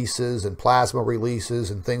releases and plasma releases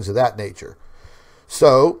and things of that nature.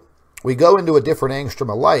 So we go into a different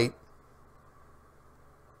angstrom of light,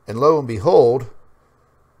 and lo and behold,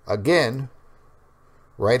 again,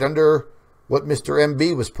 right under what Mr.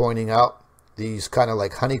 MB was pointing out, these kind of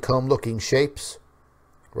like honeycomb looking shapes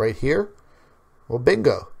right here. Well,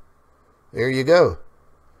 bingo. There you go.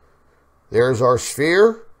 There's our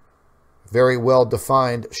sphere. Very well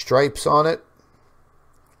defined stripes on it.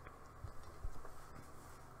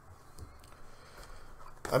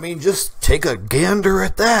 I mean, just take a gander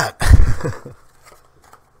at that.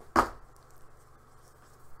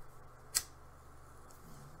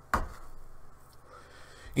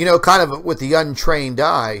 Kind of with the untrained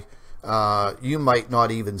eye, you might not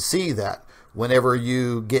even see that. Whenever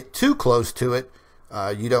you get too close to it,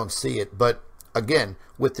 you don't see it. But again,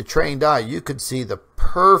 with the trained eye, you could see the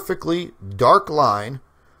perfectly dark line,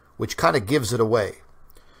 which kind of gives it away.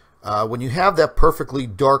 When you have that perfectly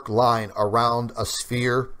dark line around a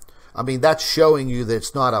sphere, I mean, that's showing you that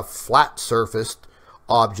it's not a flat surfaced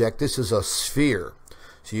object. This is a sphere.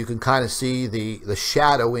 So you can kind of see the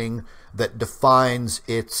shadowing that defines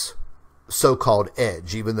its so-called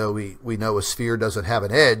edge, even though we know a sphere doesn't have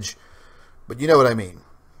an edge, but you know what I mean.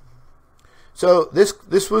 So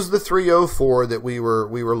this was the 304 that we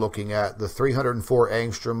were looking at, the 304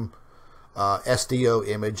 angstrom SDO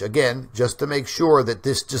image. Again, just to make sure that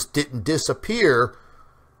this just didn't disappear.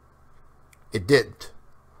 It didn't.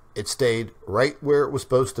 It stayed right where it was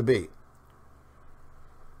supposed to be.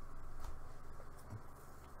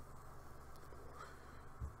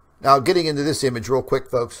 Now, getting into this image real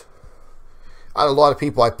quick, folks. I had a lot of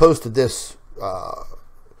people. I posted this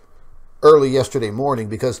early yesterday morning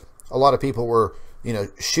because a lot of people were,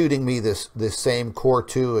 shooting me this same Core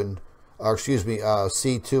 2 and,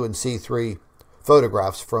 C2 and C3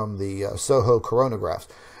 photographs from the Soho coronagraphs.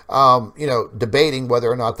 Debating whether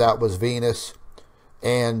or not that was Venus.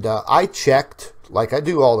 And I checked, like I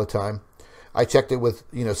do all the time. I checked it with,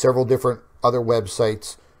 several different other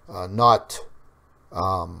websites, not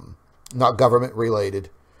government related,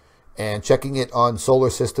 and checking it on Solar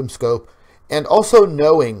System Scope, and also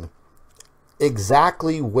knowing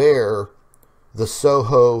exactly where the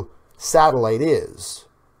Soho satellite is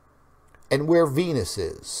and where Venus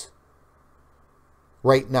is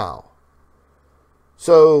right now.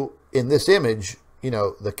 So in this image,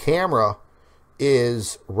 the camera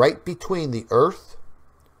is right between the Earth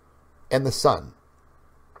and the Sun.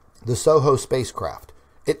 The Soho spacecraft.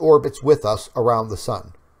 It orbits with us around the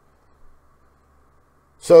Sun.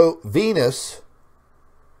 So Venus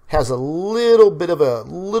has a little bit of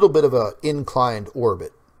a inclined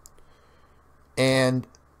orbit, and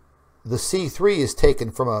the C3 is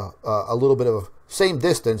taken from a little bit of same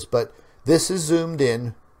distance, but this is zoomed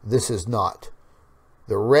in This is not.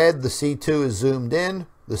 The red, the C2 is zoomed in,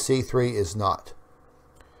 the C3 is not.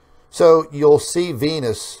 So you'll see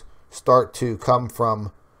Venus start to come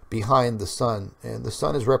from behind the sun, and the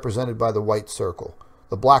sun is represented by the white circle.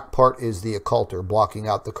 The black part is the occulter, blocking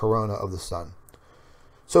out the corona of the sun.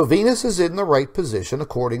 So Venus is in the right position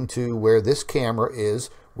according to where this camera is,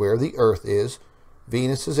 where the Earth is.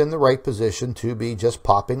 Venus is in the right position to be just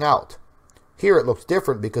popping out. Here it looks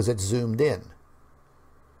different because it's zoomed in.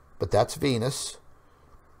 But that's Venus.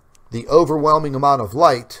 The overwhelming amount of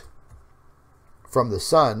light from the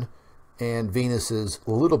sun and Venus's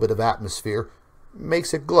little bit of atmosphere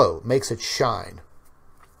makes it glow, makes it shine.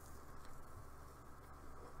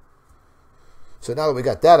 So now that we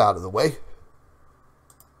got that out of the way,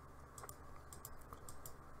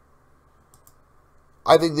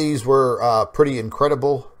 I think these were pretty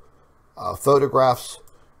incredible photographs.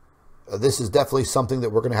 This is definitely something that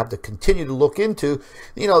we're going to have to continue to look into.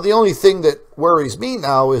 You know, the only thing that worries me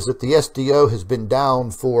now is that the SDO has been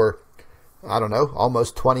down for, I don't know,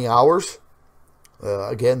 almost 20 hours.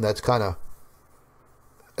 Again, that's pretty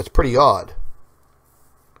odd.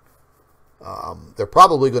 They're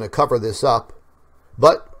probably going to cover this up,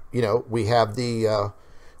 but you know, we have the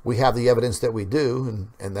evidence that we do,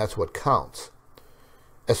 and that's what counts.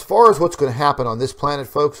 As far as what's going to happen on this planet,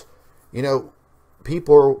 folks, you know,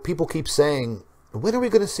 people keep saying, when are we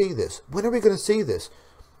going to see this? When are we going to see this?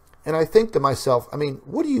 And I think to myself, I mean,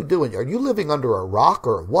 what are you doing? Are you living under a rock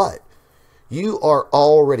or what? You are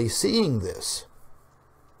already seeing this.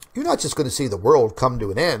 You're not just going to see the world come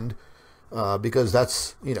to an end because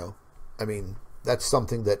that's, you know, I mean, that's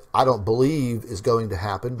something that I don't believe is going to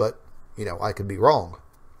happen, but, you know, I could be wrong.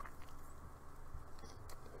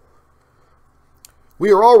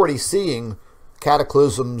 We are already seeing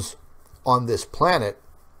cataclysms on this planet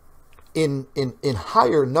in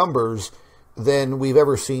higher numbers than we've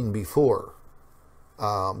ever seen before.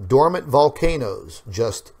 Dormant volcanoes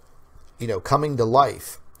just, you know, coming to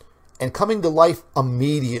life, and coming to life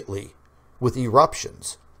immediately with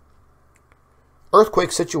eruptions.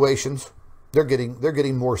 Earthquake situations, they're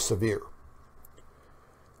getting more severe.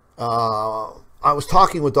 I was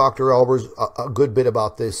talking with Dr. Albers a good bit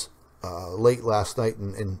about this late last night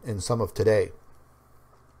and some of today.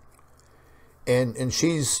 And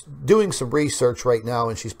she's doing some research right now,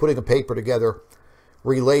 and she's putting a paper together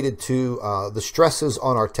related to the stresses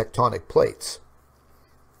on our tectonic plates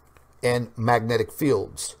and magnetic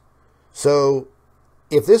fields. So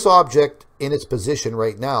if this object in its position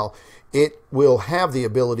right now, it will have the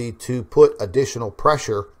ability to put additional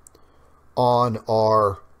pressure on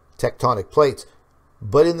our tectonic plates.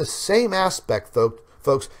 But in the same aspect,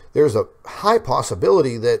 folks, there's a high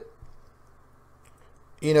possibility that,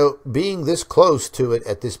 you know, being this close to it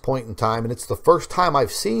at this point in time, and it's the first time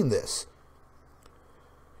I've seen this,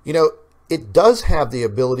 you know, it does have the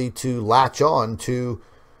ability to latch on to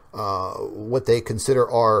what they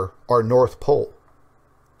consider our North Pole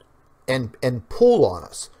and pull on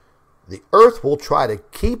us. The Earth will try to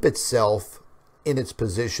keep itself in its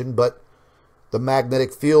position, but the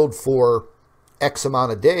magnetic field for X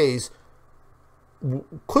amount of days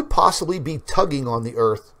could possibly be tugging on the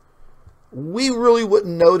Earth. We really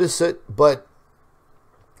wouldn't notice it, but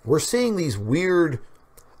we're seeing these weird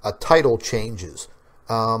tidal changes.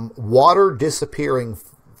 Water disappearing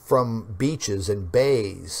from beaches and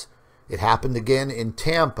bays. It happened again in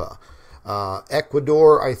Tampa,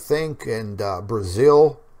 Ecuador, I think, and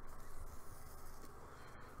Brazil.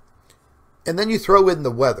 And then you throw in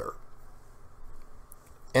the weather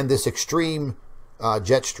and this extreme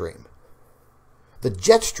jet stream. The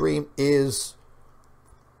jet stream is,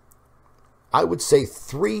 I would say,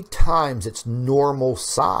 3 times its normal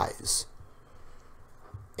size.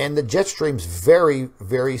 And the jet stream's very,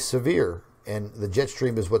 very severe. And the jet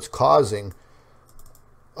stream is what's causing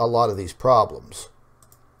a lot of these problems.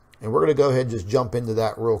 And we're going to go ahead and just jump into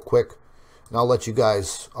that real quick, and I'll let you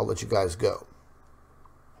guys go.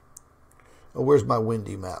 Oh, where's my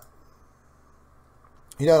windy map?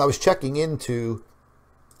 You know, I was checking into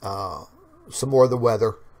some more of the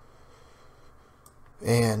weather,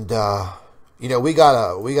 and you know, we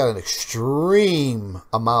got an extreme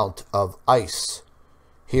amount of ice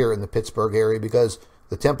here in the Pittsburgh area because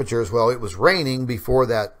the temperatures, well, it was raining before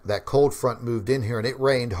that cold front moved in here, and it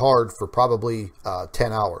rained hard for probably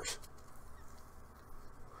 10 hours.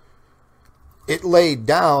 It laid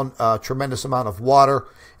down a tremendous amount of water,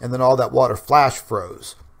 and then all that water flash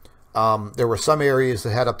froze. There were some areas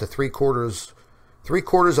that had up to three quarters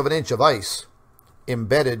of an inch of ice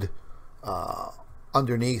embedded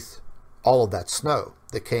underneath all of that snow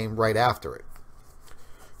that came right after it.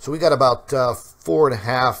 So we got about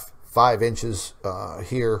 4.5, 5 inches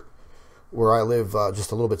here where I live,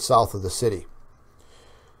 just a little bit south of the city.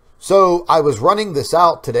 So I was running this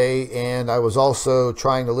out today, and I was also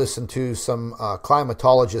trying to listen to some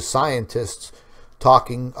climatologist scientists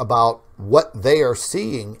talking about what they are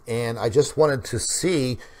seeing, and I just wanted to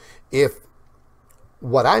see if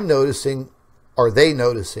what I'm noticing, are they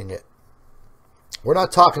noticing it? We're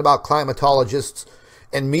not talking about climatologists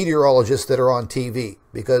and meteorologists that are on TV,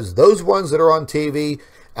 because those ones that are on TV,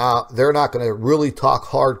 they're not going to really talk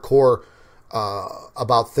hardcore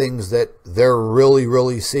about things that they're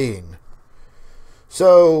really seeing.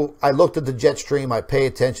 So I looked at the jet stream. I pay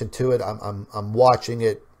attention to it. I'm watching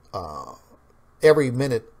it every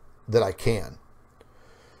minute that I can.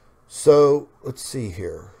 So let's see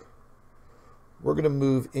here. We're going to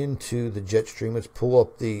move into the jet stream. Let's pull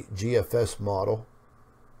up the GFS model.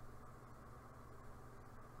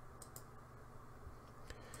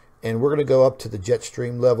 And we're going to go up to the jet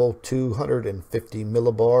stream level 250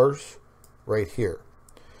 millibars right here.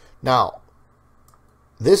 Now,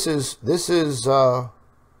 this is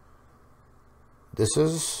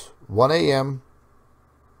 1 a.m.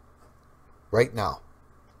 right now.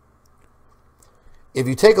 If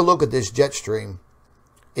you take a look at this jet stream,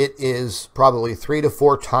 it is probably 3 to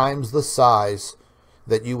 4 times the size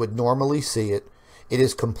that you would normally see it. It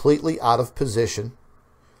is completely out of position.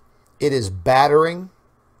 It is battering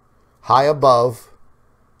high above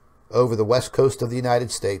over the west coast of the United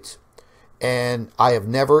States. And I have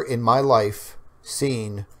never in my life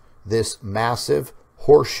seen this massive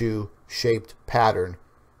horseshoe-shaped pattern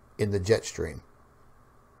in the jet stream.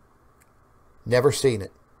 Never seen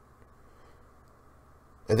it.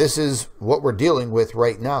 And this is what we're dealing with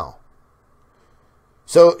right now.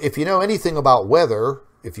 So if you know anything about weather,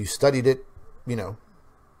 if you studied it,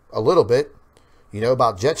 a little bit, you know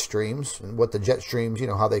about jet streams and what the jet streams,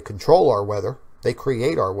 how they control our weather. They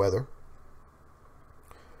create our weather.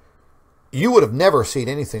 You would have never seen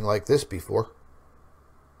anything like this before.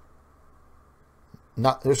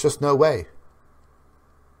 There's just no way.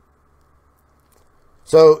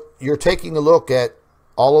 So you're taking a look at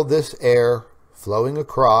all of this air flowing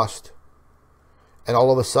across, and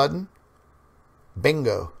all of a sudden,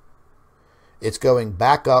 bingo, it's going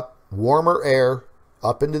back up, warmer air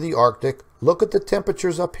up into the Arctic. Look at the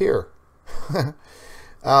temperatures up here.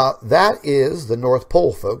 That is the North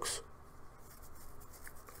Pole, folks.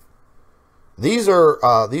 These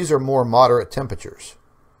are more moderate temperatures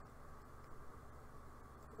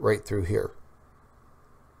right through here.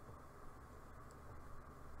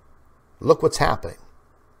 Look what's happening.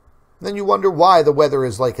 Then you wonder why the weather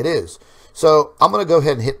is like it is. So I'm going to go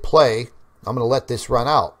ahead and hit play. I'm going to let this run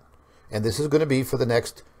out. And this is going to be for the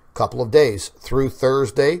next couple of days through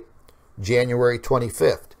Thursday, January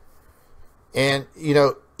 25th. And,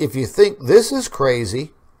 if you think this is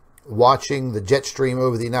crazy, watching the jet stream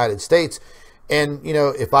over the United States, and,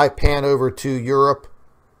 if I pan over to Europe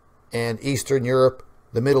and Eastern Europe,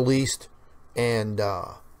 the Middle East, and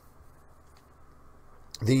the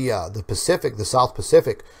Pacific, the South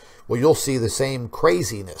Pacific, well, you'll see the same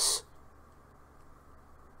craziness.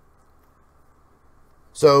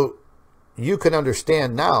 So you can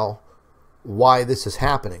understand now why this is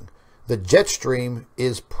happening. The jet stream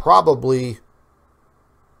is probably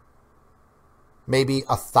maybe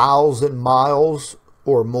 1,000 miles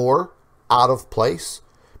or more out of place,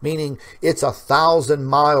 meaning it's 1,000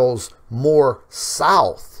 miles more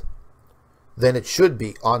south than it should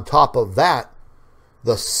be. On top of that,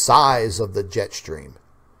 the size of the jet stream,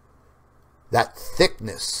 that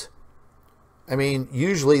thickness. I mean,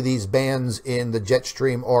 usually these bands in the jet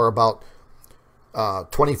stream are about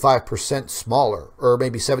 25% smaller, or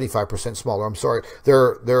maybe 75% smaller. I'm sorry.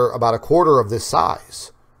 They're about a quarter of this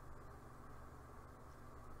size.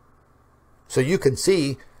 So you can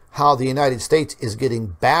see how the United States is getting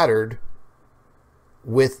battered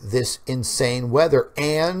with this insane weather,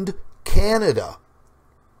 and Canada.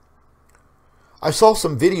 I saw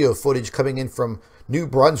some video footage coming in from New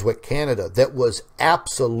Brunswick, Canada, that was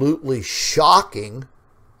absolutely shocking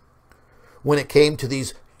when it came to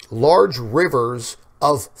these large rivers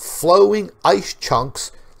of flowing ice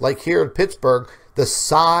chunks, like here in Pittsburgh, the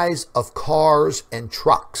size of cars and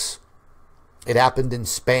trucks. It happened in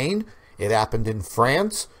Spain. It happened in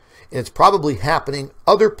France. And it's probably happening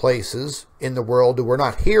other places in the world that we're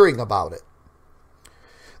not hearing about it.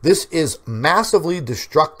 This is massively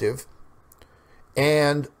destructive,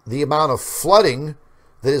 and the amount of flooding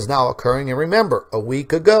that is now occurring. And remember, a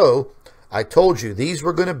week ago, I told you these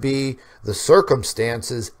were going to be the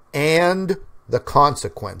circumstances and the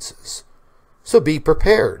consequences. So be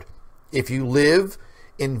prepared. If you live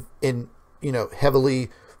in heavily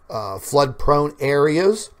flood-prone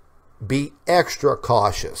areas, be extra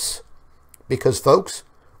cautious because, folks,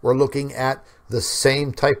 we're looking at the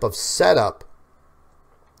same type of setup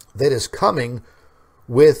that is coming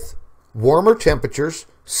with warmer temperatures,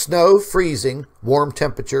 snow, freezing, warm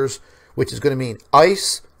temperatures, which is going to mean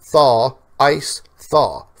ice, thaw,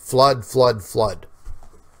 flood, flood, flood.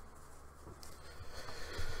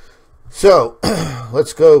 So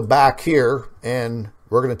let's go back here and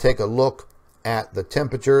we're going to take a look at the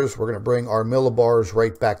temperatures. We're going to bring our millibars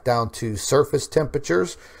right back down to surface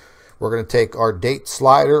temperatures. We're going to take our date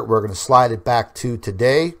slider. We're going to slide it back to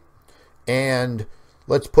today. And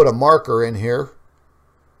let's put a marker in here.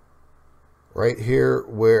 Right here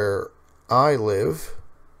where I live.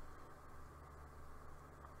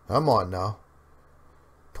 Come on now.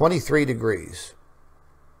 23 degrees.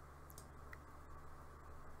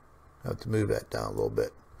 I have to move that down a little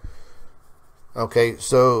bit. Okay,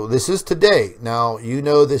 so this is today. Now, you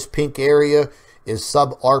know this pink area is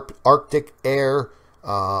subarctic air.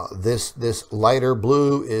 This lighter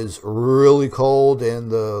blue is really cold, and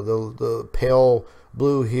the pale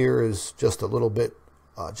blue here is just a little bit,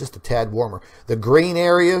 just a tad warmer. The green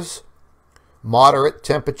areas, moderate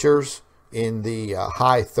temperatures in the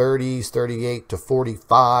high 30s, 38 to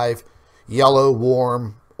 45. Yellow,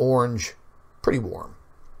 warm. Orange, pretty warm.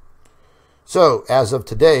 So, as of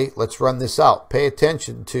today, let's run this out. Pay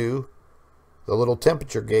attention to the little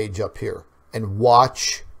temperature gauge up here and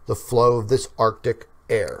watch the flow of this Arctic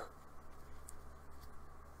air.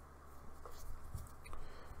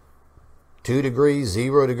 2 degrees,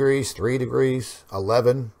 0 degrees, 3 degrees,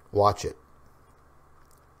 11. Watch it.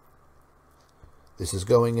 This is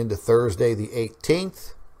going into Thursday the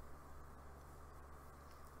 18th.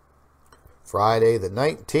 Friday the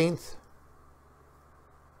 19th.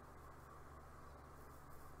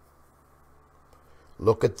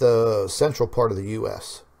 Look at the central part of the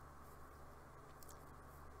U.S.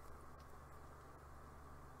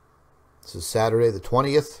 This is Saturday the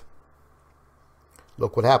 20th.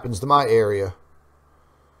 Look what happens to my area.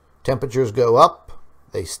 Temperatures go up.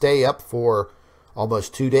 They stay up for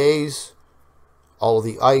almost 2 days. All of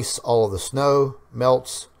the ice, all of the snow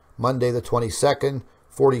melts. Monday the 22nd,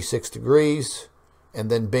 46 degrees. And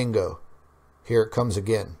then bingo. Here it comes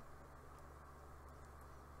again.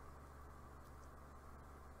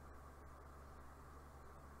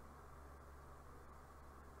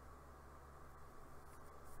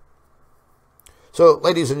 So,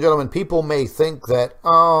 ladies and gentlemen, people may think that,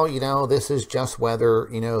 oh, you know, this is just weather,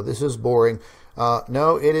 you know, this is boring.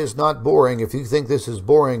 No, it is not boring. If you think this is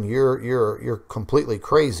boring, you're completely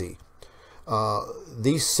crazy.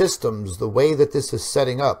 These systems, the way that this is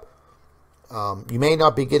setting up, you may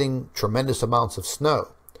not be getting tremendous amounts of snow,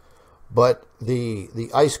 but the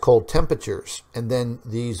ice cold temperatures and then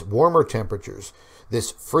these warmer temperatures,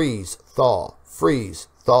 this freeze, thaw, freeze,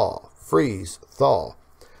 thaw, freeze, thaw.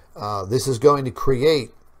 This is going to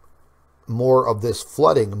create more of this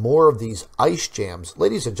flooding, more of these ice jams.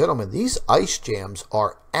 Ladies and gentlemen, these ice jams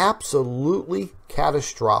are absolutely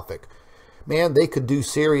catastrophic. Man, they could do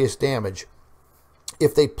serious damage.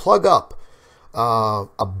 If they plug up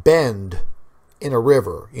a bend in a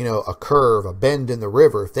river, you know, a curve, a bend in the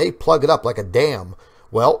river, if they plug it up like a dam,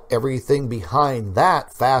 well, everything behind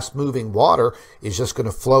that fast-moving water is just going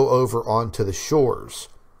to flow over onto the shores.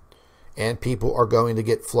 And people are going to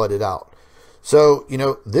get flooded out. So, you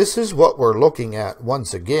know, this is what we're looking at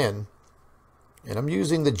once again. And I'm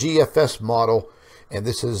using the GFS model. And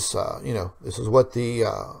this is, you know, this is what the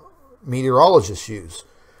meteorologists use.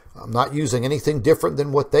 I'm not using anything different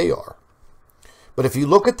than what they are. But if you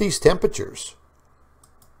look at these temperatures,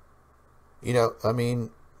 you know, I mean,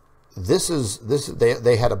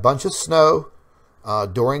 they had a bunch of snow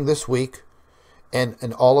during this week.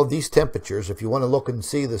 And all of these temperatures, if you want to look and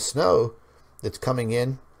see the snow that's coming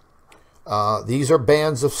in, these are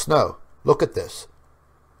bands of snow. Look at this.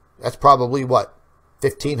 That's probably, what,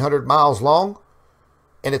 1,500 miles long?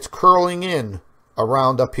 And it's curling in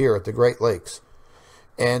around up here at the Great Lakes.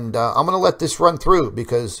 And I'm going to let this run through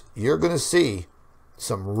because you're going to see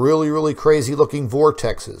some really, really crazy looking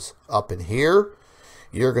vortexes up in here.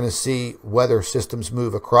 You're going to see weather systems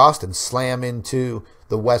move across and slam into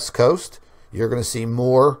the West Coast. You're going to see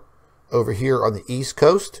more over here on the East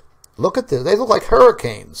Coast. Look at this. They look like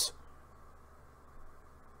hurricanes.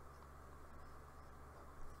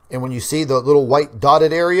 And when you see the little white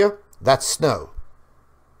dotted area, that's snow.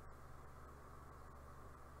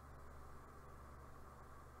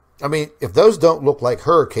 I mean, if those don't look like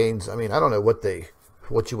hurricanes, I mean, I don't know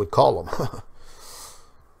what you would call them.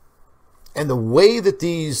 And the way that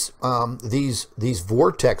these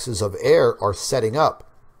vortexes of air are setting up,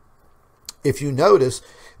 if you notice,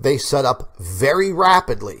 they set up very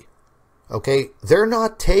rapidly. Okay, they're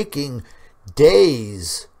not taking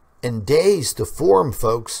days and days to form,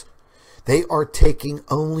 folks. They are taking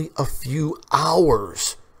only a few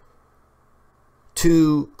hours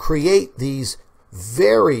to create these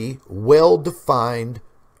very well-defined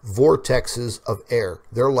vortexes of air.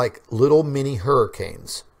 They're like little mini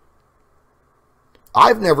hurricanes.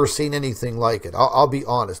 I've never seen anything like it. I'll be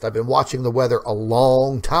honest. I've been watching the weather a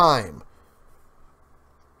long time.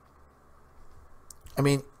 I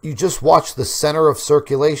mean, you just watch the center of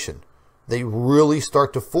circulation. They really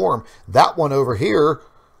start to form. That one over here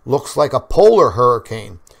looks like a polar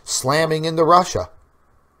hurricane slamming into Russia.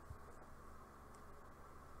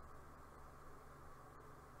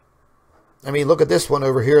 I mean, look at this one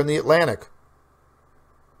over here in the Atlantic.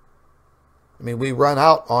 I mean, we run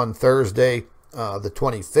out on Thursday, the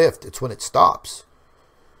 25th. It's when it stops.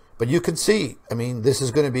 But you can see, I mean, this is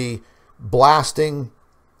going to be blasting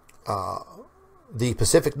the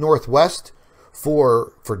Pacific Northwest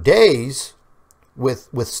for days with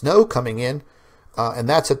snow coming in. And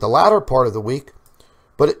that's at the latter part of the week.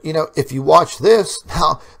 But, you know, if you watch this,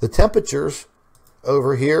 now the temperatures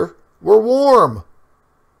over here were warm.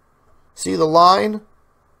 See the line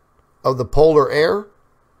of the polar air?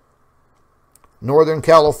 Northern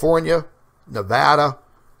California, Nevada,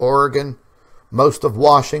 Oregon, most of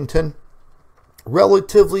Washington,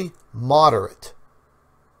 relatively moderate.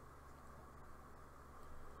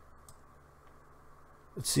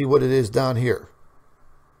 Let's see what it is down here.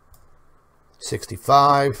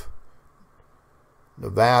 65,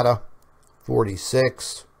 Nevada,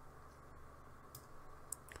 46,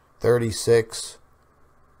 36,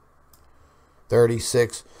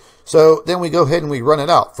 36. So then we go ahead and we run it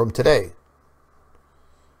out from today.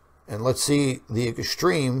 And let's see the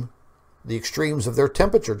extremes of their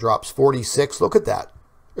temperature drops. 46, look at that.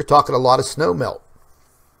 They're talking a lot of snow melt.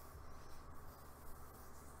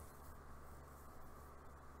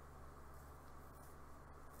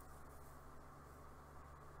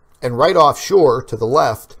 And right offshore to the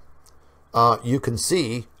left, you can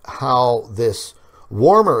see how this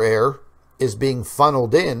warmer air is being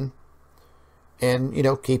funneled in and, you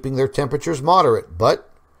know, keeping their temperatures moderate. But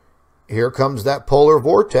here comes that polar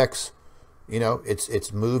vortex. You know,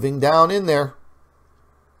 it's moving down in there.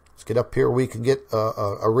 Let's get up here where we can get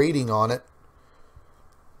a reading on it.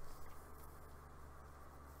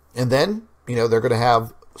 And then, you know, they're going to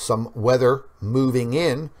have some weather moving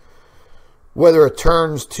in. Whether it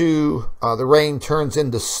turns to, the rain turns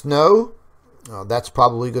into snow, that's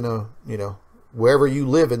probably going to, you know, wherever you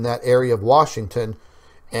live in that area of Washington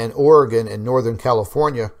and Oregon and Northern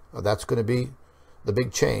California, that's going to be the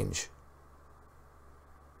big change.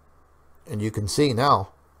 And you can see now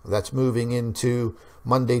that's moving into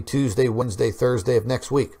Monday, Tuesday, Wednesday, Thursday of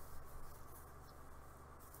next week.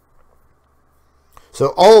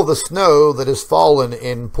 So all the snow that has fallen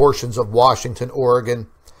in portions of Washington, Oregon,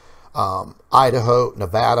 Idaho,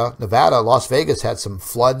 Nevada, Las Vegas had some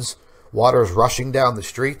floods. Water is rushing down the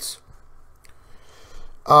streets.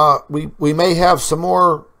 We may have some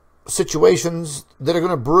more situations that are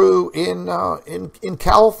going to brew in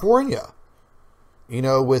California. You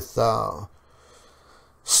know, with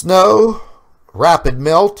snow, rapid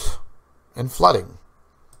melt, and flooding.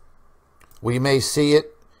 We may see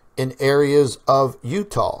it in areas of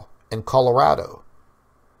Utah and Colorado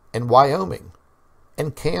and Wyoming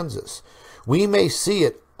and Kansas. We may see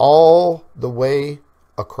it all the way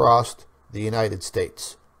across the United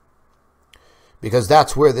States, because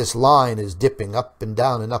that's where this line is dipping up and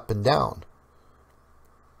down and up and down.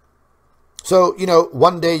 So, you know,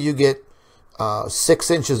 one day you get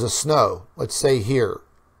 6 inches of snow, let's say here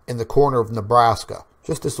in the corner of Nebraska,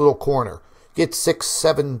 just this little corner, get 6,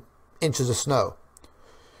 7 inches of snow.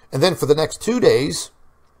 And then for the next 2 days,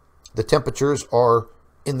 the temperatures are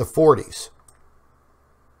in the 40s.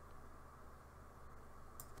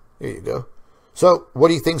 There you go. So what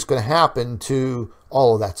do you think is going to happen to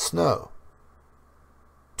all of that snow?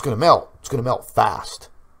 It's going to melt. It's going to melt fast.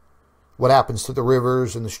 What happens to the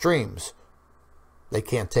rivers and the streams? They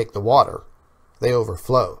can't take the water. They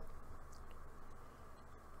overflow.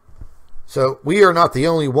 So we are not the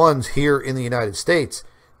only ones here in the United States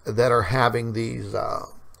that are having these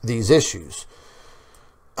issues.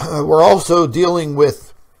 We're also dealing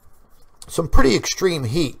with some pretty extreme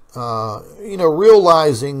heat. You know,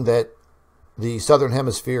 realizing that the southern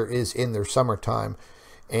hemisphere is in their summertime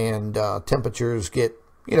and temperatures get,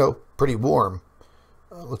 you know, pretty warm.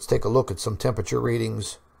 Let's take a look at some temperature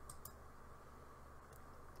readings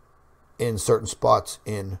in certain spots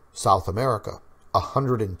in South America.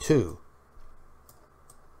 102.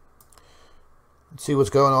 Let's see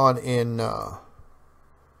what's going on in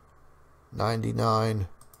 99.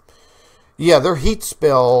 Yeah, their heat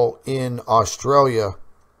spell in Australia,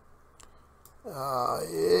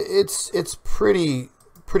 it's pretty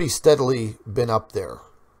steadily been up there.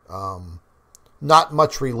 Not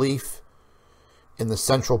much relief in the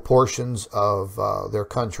central portions of their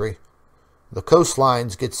country. The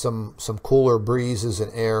coastlines get some cooler breezes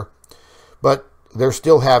and air, but they're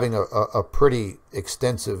still having a pretty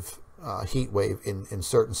extensive heat wave in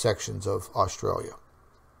certain sections of Australia,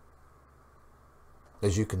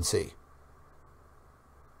 as you can see.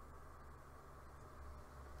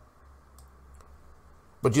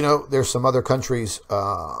 But, you know, there's some other countries,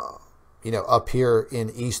 you know, up here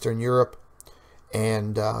in Eastern Europe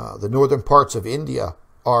and the northern parts of India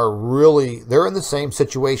are really, they're in the same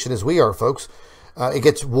situation as we are, folks. It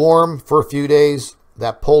gets warm for a few days.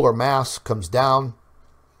 That polar mass comes down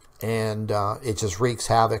and it just wreaks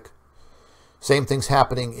havoc. Same thing's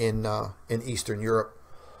happening in Eastern Europe.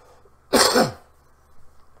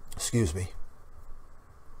 Excuse me.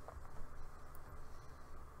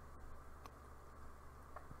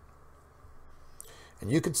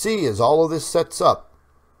 And you can see as all of this sets up,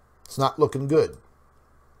 it's not looking good.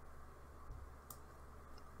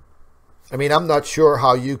 I mean, I'm not sure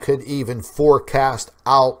how you could even forecast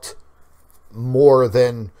out more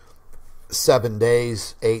than 7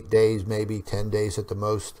 days, 8 days, maybe 10 days at the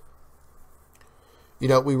most. You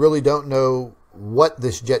know, we really don't know what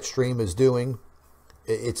this jet stream is doing.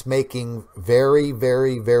 It's making very,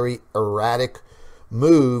 very, very erratic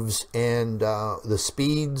moves, and the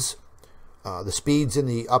speeds in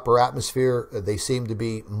the upper atmosphere, they seem to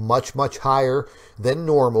be much, much higher than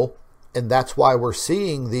normal. And that's why we're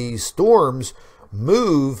seeing these storms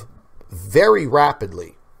move very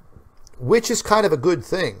rapidly, which is kind of a good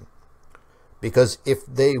thing. Because if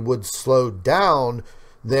they would slow down,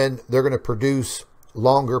 then they're going to produce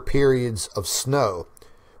longer periods of snow.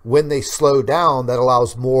 When they slow down, that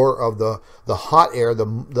allows more of the hot air,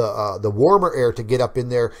 the warmer air to get up in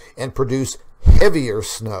there and produce heavier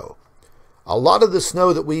snow. A lot of the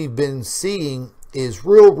snow that we've been seeing is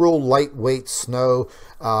real lightweight snow.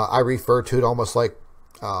 I refer to it almost like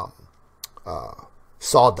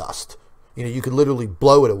sawdust. You know, you can literally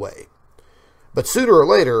blow it away. But sooner or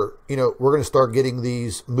later, you know, we're going to start getting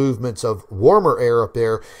these movements of warmer air up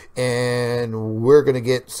there, and we're going to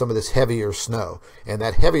get some of this heavier snow. And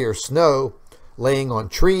that heavier snow laying on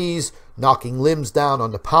trees, knocking limbs down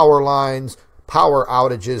on the power lines, power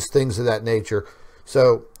outages, things of that nature.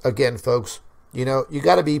 So again, folks, you know, you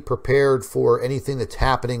got to be prepared for anything that's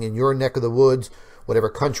happening in your neck of the woods, whatever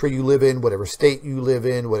country you live in, whatever state you live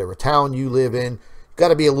in, whatever town you live in. You got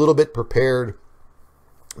to be a little bit prepared,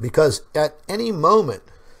 because at any moment,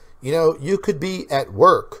 you know, you could be at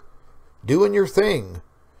work doing your thing,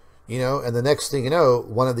 you know, and the next thing you know,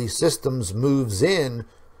 one of these systems moves in.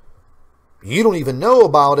 You don't even know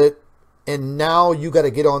about it. And now you got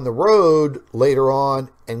to get on the road later on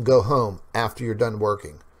and go home after you're done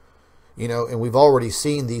working. You know, and we've already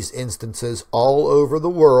seen these instances all over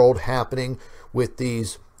the world happening with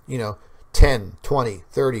these, you know, 10, 20,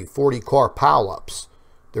 30, 40 car pileups.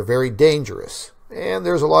 They're very dangerous. And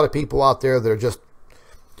there's a lot of people out there that are just,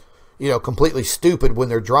 you know, completely stupid when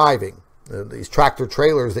they're driving. These tractor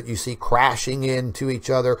trailers that you see crashing into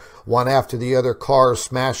each other, one after the other, cars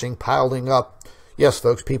smashing, piling up. Yes,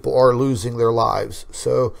 folks, people are losing their lives.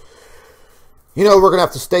 So, you know, we're going to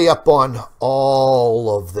have to stay up on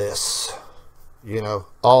all of this. You know,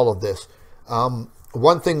 all of this.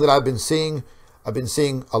 One thing that I've been seeing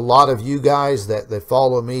a lot of you guys that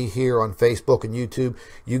follow me here on Facebook and YouTube.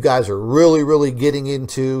 You guys are really getting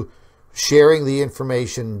into sharing the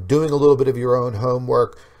information, doing a little bit of your own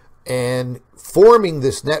homework, and forming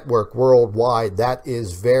this network worldwide. That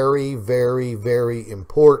is very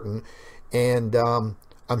important. And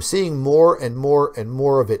I'm seeing more and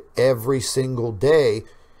more of it every single day.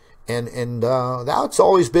 And that's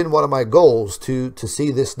always been one of my goals, to see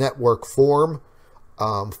this network form.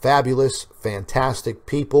 Fabulous, fantastic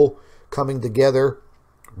people coming together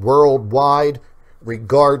worldwide,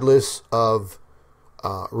 regardless of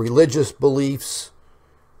religious beliefs,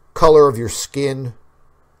 color of your skin,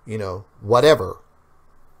 you know, whatever.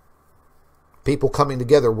 People coming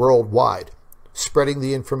together worldwide, spreading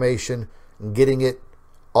the information and getting it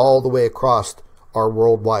all the way across our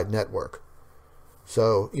worldwide network.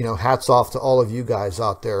 So, you know, hats off to all of you guys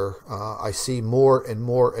out there. I see more and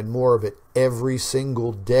more of it every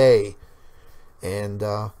single day. And,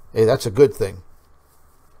 hey, that's a good thing.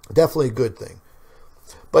 Definitely a good thing.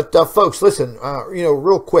 But, folks, listen, you know,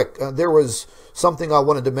 real quick, there was something I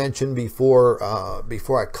wanted to mention before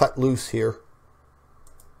I cut loose here.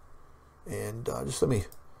 And just let me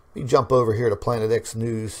jump over here to Planet X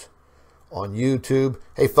News on YouTube.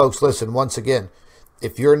 Hey, folks, listen, once again,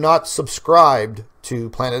 if you're not subscribed to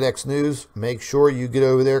Planet X News, make sure you get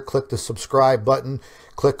over there, click the subscribe button,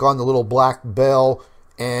 click on the little black bell,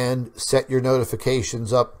 and set your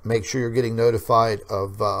notifications up. Make sure you're getting notified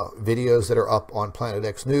of videos that are up on Planet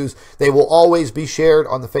X News. They will always be shared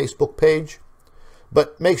on the Facebook page,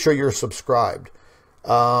 but make sure you're subscribed.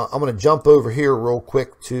 I'm going to jump over here real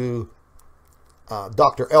quick to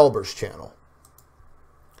Dr. Albers' channel.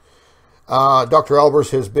 Dr.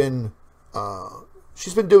 Albers has been,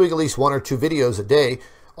 she's been doing at least 1 or 2 videos a day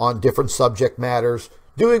on different subject matters,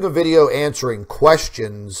 doing a video answering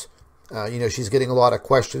questions. You know, she's getting a lot of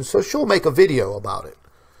questions, so she'll make a video about it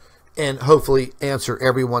and hopefully answer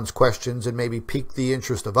everyone's questions and maybe pique the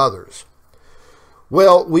interest of others.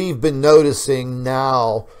 Well, we've been noticing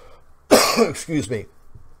now, excuse me,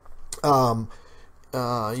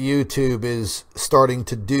 YouTube is starting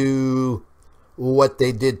to do what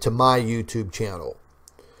they did to my YouTube channel.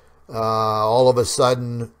 All of a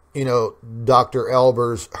sudden, you know, Dr.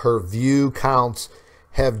 Albers, her view counts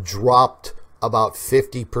have dropped about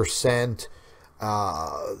 50%.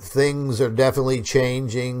 Things are definitely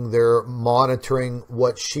changing. They're monitoring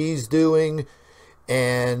what she's doing,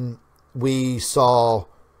 and we saw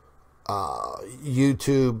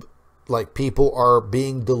YouTube, like, people are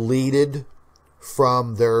being deleted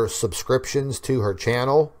from their subscriptions to her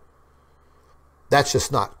channel. That's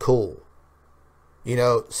just not cool. You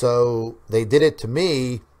know, so they did it to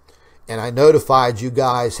me, and I notified you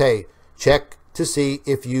guys, hey, check to see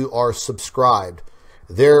if you are subscribed.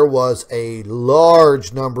 There was a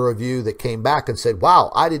large number of you that came back and said,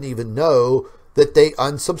 wow, I didn't even know that they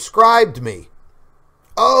unsubscribed me.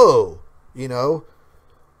 Oh, you know,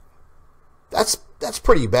 that's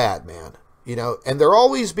pretty bad, man. You know, and they're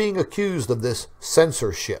always being accused of this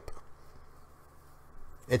censorship.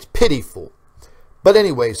 It's pitiful. But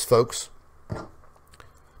anyways, folks,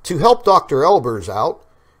 to help Dr. Albers out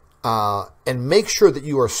and make sure that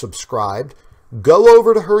you are subscribed, go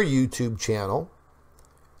over to her YouTube channel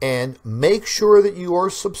and make sure that you are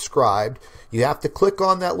subscribed. You have to click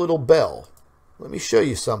on that little bell. Let me show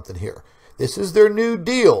you something here. This is their new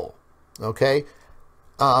deal, okay?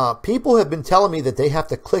 People have been telling me that they have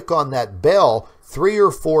to click on that bell 3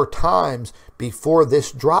 or 4 times before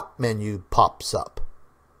this drop menu pops up.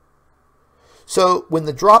 So when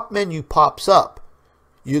the drop menu pops up,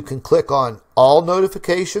 you can click on all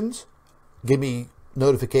notifications, give me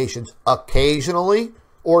notifications occasionally,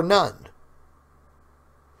 or none.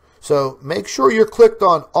 So make sure you're clicked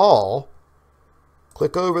on all.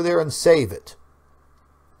 Click over there and save it.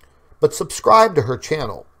 But subscribe to her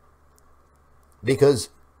channel. Because,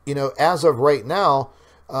 you know, as of right now,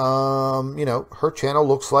 you know, her channel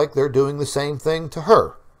looks like they're doing the same thing to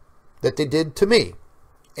her that they did to me.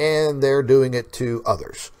 And they're doing it to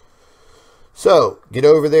others. So get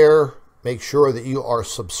over there, make sure that you are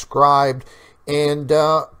subscribed, and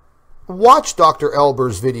watch Dr.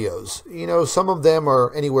 Albers' videos. You know, some of them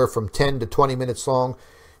are anywhere from 10 to 20 minutes long.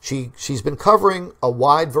 She's been covering a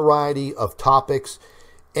wide variety of topics,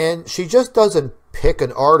 and she just doesn't pick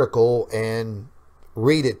an article and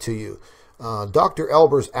read it to you. Dr.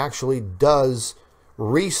 Albers actually does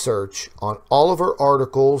research on all of her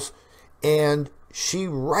articles, and she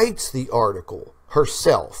writes the article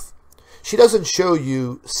herself. She doesn't show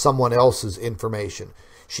you someone else's information.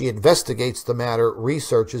 She investigates the matter,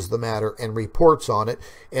 researches the matter, and reports on it.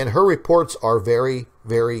 And her reports are very,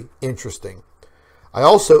 very interesting. I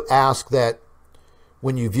also ask that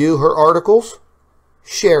when you view her articles,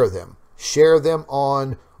 share them. Share them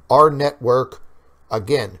on our network,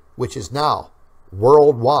 again, which is now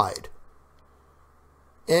worldwide.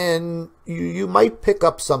 And you might pick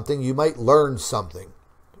up something, you might learn something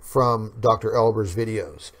from Dr. Albers'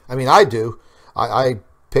 videos. I mean, I do. I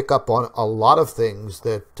pick up on a lot of things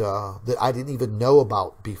that that I didn't even know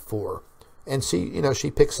about before. And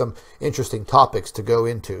she picks some interesting topics to go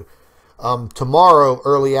into. Tomorrow,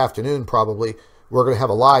 early afternoon probably, we're going to have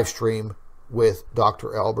a live stream with Dr.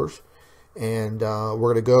 Albers. And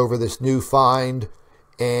we're going to go over this new find,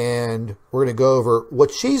 and we're going to go over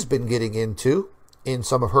what she's been getting into in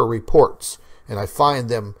some of her reports, and I find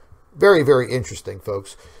them very, very interesting,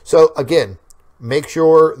 folks. So again, make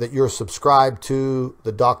sure that you're subscribed to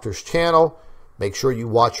the doctor's channel. Make sure you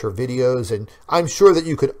watch her videos, and I'm sure that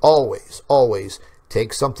you could always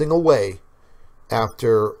take something away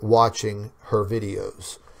after watching her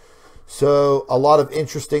videos. So a lot of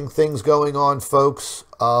interesting things going on, folks.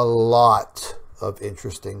 A lot of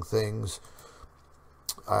interesting things.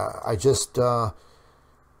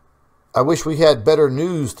 I wish we had better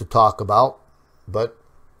news to talk about, but,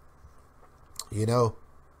 you know,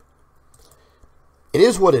 it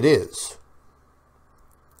is what it is.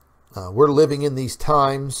 We're living in these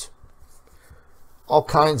times. All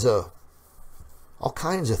kinds of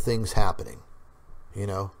things happening, you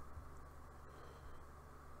know.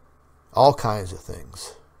 All kinds of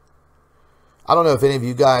things. I don't know if any of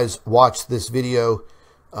you guys watched this video.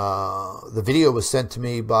 The video was sent to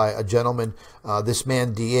me by a gentleman, this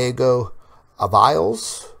man Diego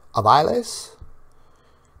Aviles.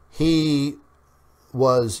 He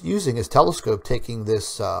was using his telescope taking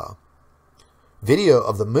this video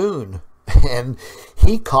of the moon, and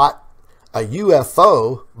he caught a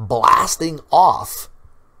UFO blasting off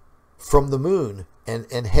from the moon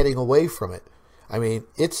and heading away from it. I mean,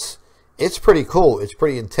 it's pretty cool. It's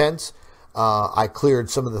pretty intense. I cleared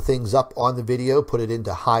some of the things up on the video, put it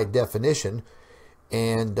into high definition,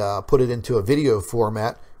 and put it into a video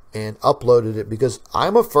format and uploaded it, because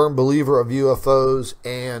I'm a firm believer of UFOs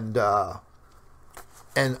and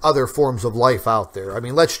other forms of life out there. I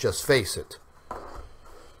mean, let's just face it.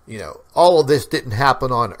 You know, all of this didn't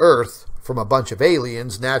happen on Earth from a bunch of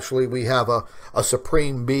aliens. Naturally, we have a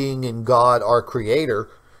supreme being in God, our creator.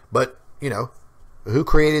 But, you know, who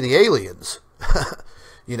created the aliens?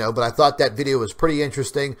 You know, but I thought that video was pretty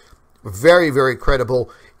interesting. Very, very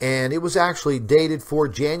credible. And it was actually dated for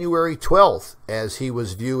January 12th as he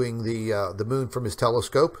was viewing the moon from his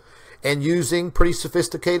telescope and using pretty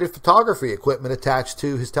sophisticated photography equipment attached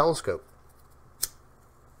to his telescope.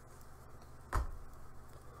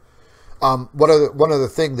 One other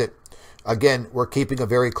thing that, again, we're keeping a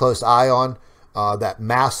very close eye on, that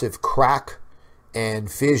massive crack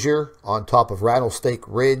and fissure on top of Rattlesnake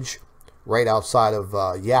Ridge, right outside of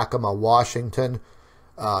Yakima, Washington.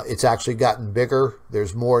 It's actually gotten bigger.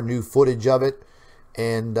 There's more new footage of it.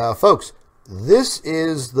 And folks, this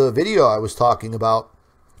is the video I was talking about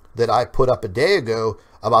that I put up a day ago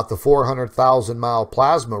about the 400,000 mile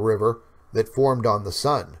plasma river that formed on the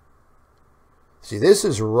sun. See, this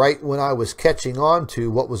is right when I was catching on to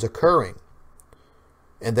what was occurring.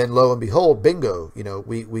 And then lo and behold, bingo, you know,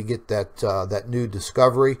 we get that new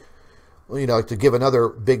discovery. You know, to give another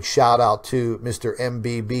big shout out to Mr.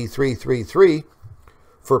 MBB333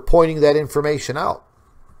 for pointing that information out.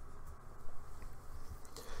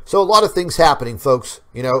 So a lot of things happening, folks.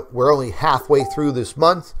 You know, we're only halfway through this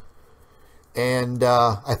month, and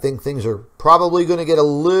I think things are probably going to get a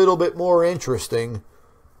little bit more interesting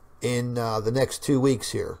in the next 2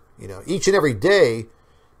 weeks here. You know, each and every day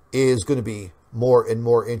is going to be more and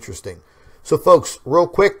more interesting. So folks, real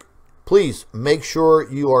quick, please make sure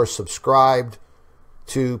you are subscribed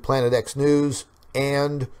to Planet X News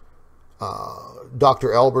and Dr.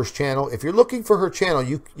 Albers' channel. If you're looking for her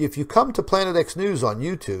channel, if you come to Planet X News on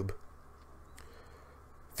YouTube,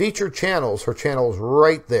 featured channels, her channel is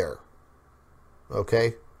right there.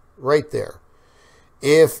 Okay? Right there.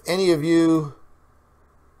 If any of you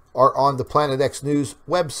are on the Planet X News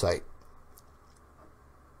website,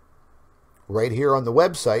 right here on the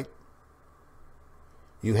website,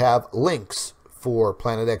 you have links for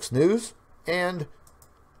Planet X News, and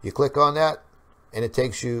you click on that, and it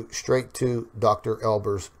takes you straight to Dr.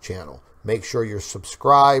 Albers' channel. Make sure you're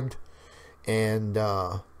subscribed and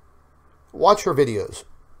watch her videos.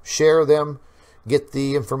 Share them. Get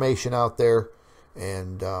the information out there,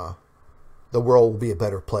 and the world will be a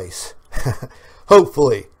better place.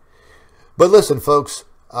 Hopefully. But listen, folks,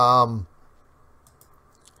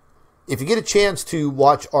 if you get a chance to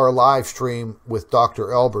watch our live stream with Dr.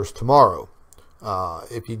 Albers tomorrow,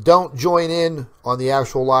 if you don't join in on the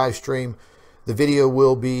actual live stream, the video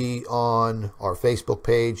will be on our Facebook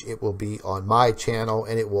page. It will be on my channel,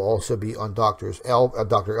 and it will also be on Dr.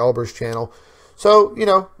 Albers' channel. So, you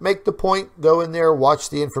know, make the point. Go in there, watch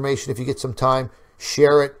the information if you get some time.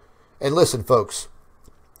 Share it. And listen, folks,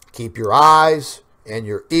 keep your eyes and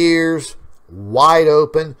your ears wide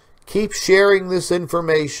open. Keep sharing this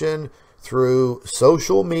information through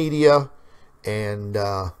social media, and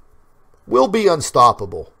we'll be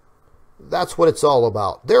unstoppable. That's what it's all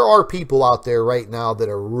about. There are people out there right now that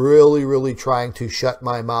are really, really trying to shut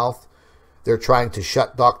my mouth. They're trying to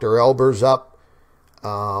shut Dr. Albers up.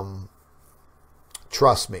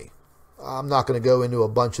 Trust me. I'm not going to go into a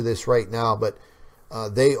bunch of this right now, but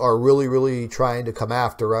they are really, really trying to come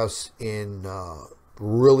after us in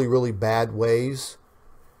really, really bad ways.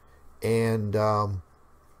 And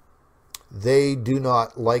they do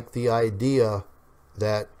not like the idea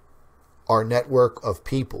that our network of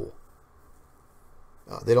people,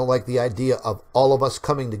 they don't like the idea of all of us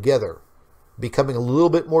coming together, becoming a little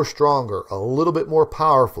bit more stronger, a little bit more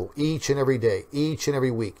powerful each and every day, each and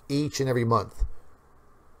every week, each and every month.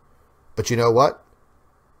 But you know what?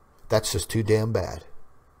 That's just too damn bad.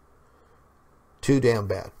 Too damn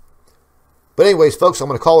bad. But anyways, folks, I'm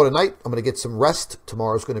going to call it a night. I'm going to get some rest.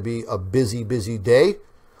 Tomorrow's going to be a busy, busy day.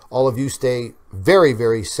 All of you stay very,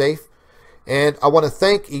 very safe. And I want to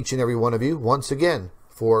thank each and every one of you once again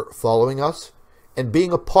for following us and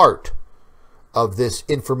being a part of this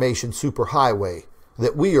information superhighway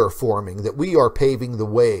that we are forming, that we are paving the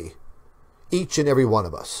way, each and every one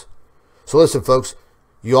of us. So listen, folks,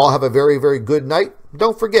 you all have a very, very good night.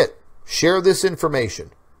 Don't forget, share this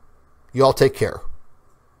information. You all take care.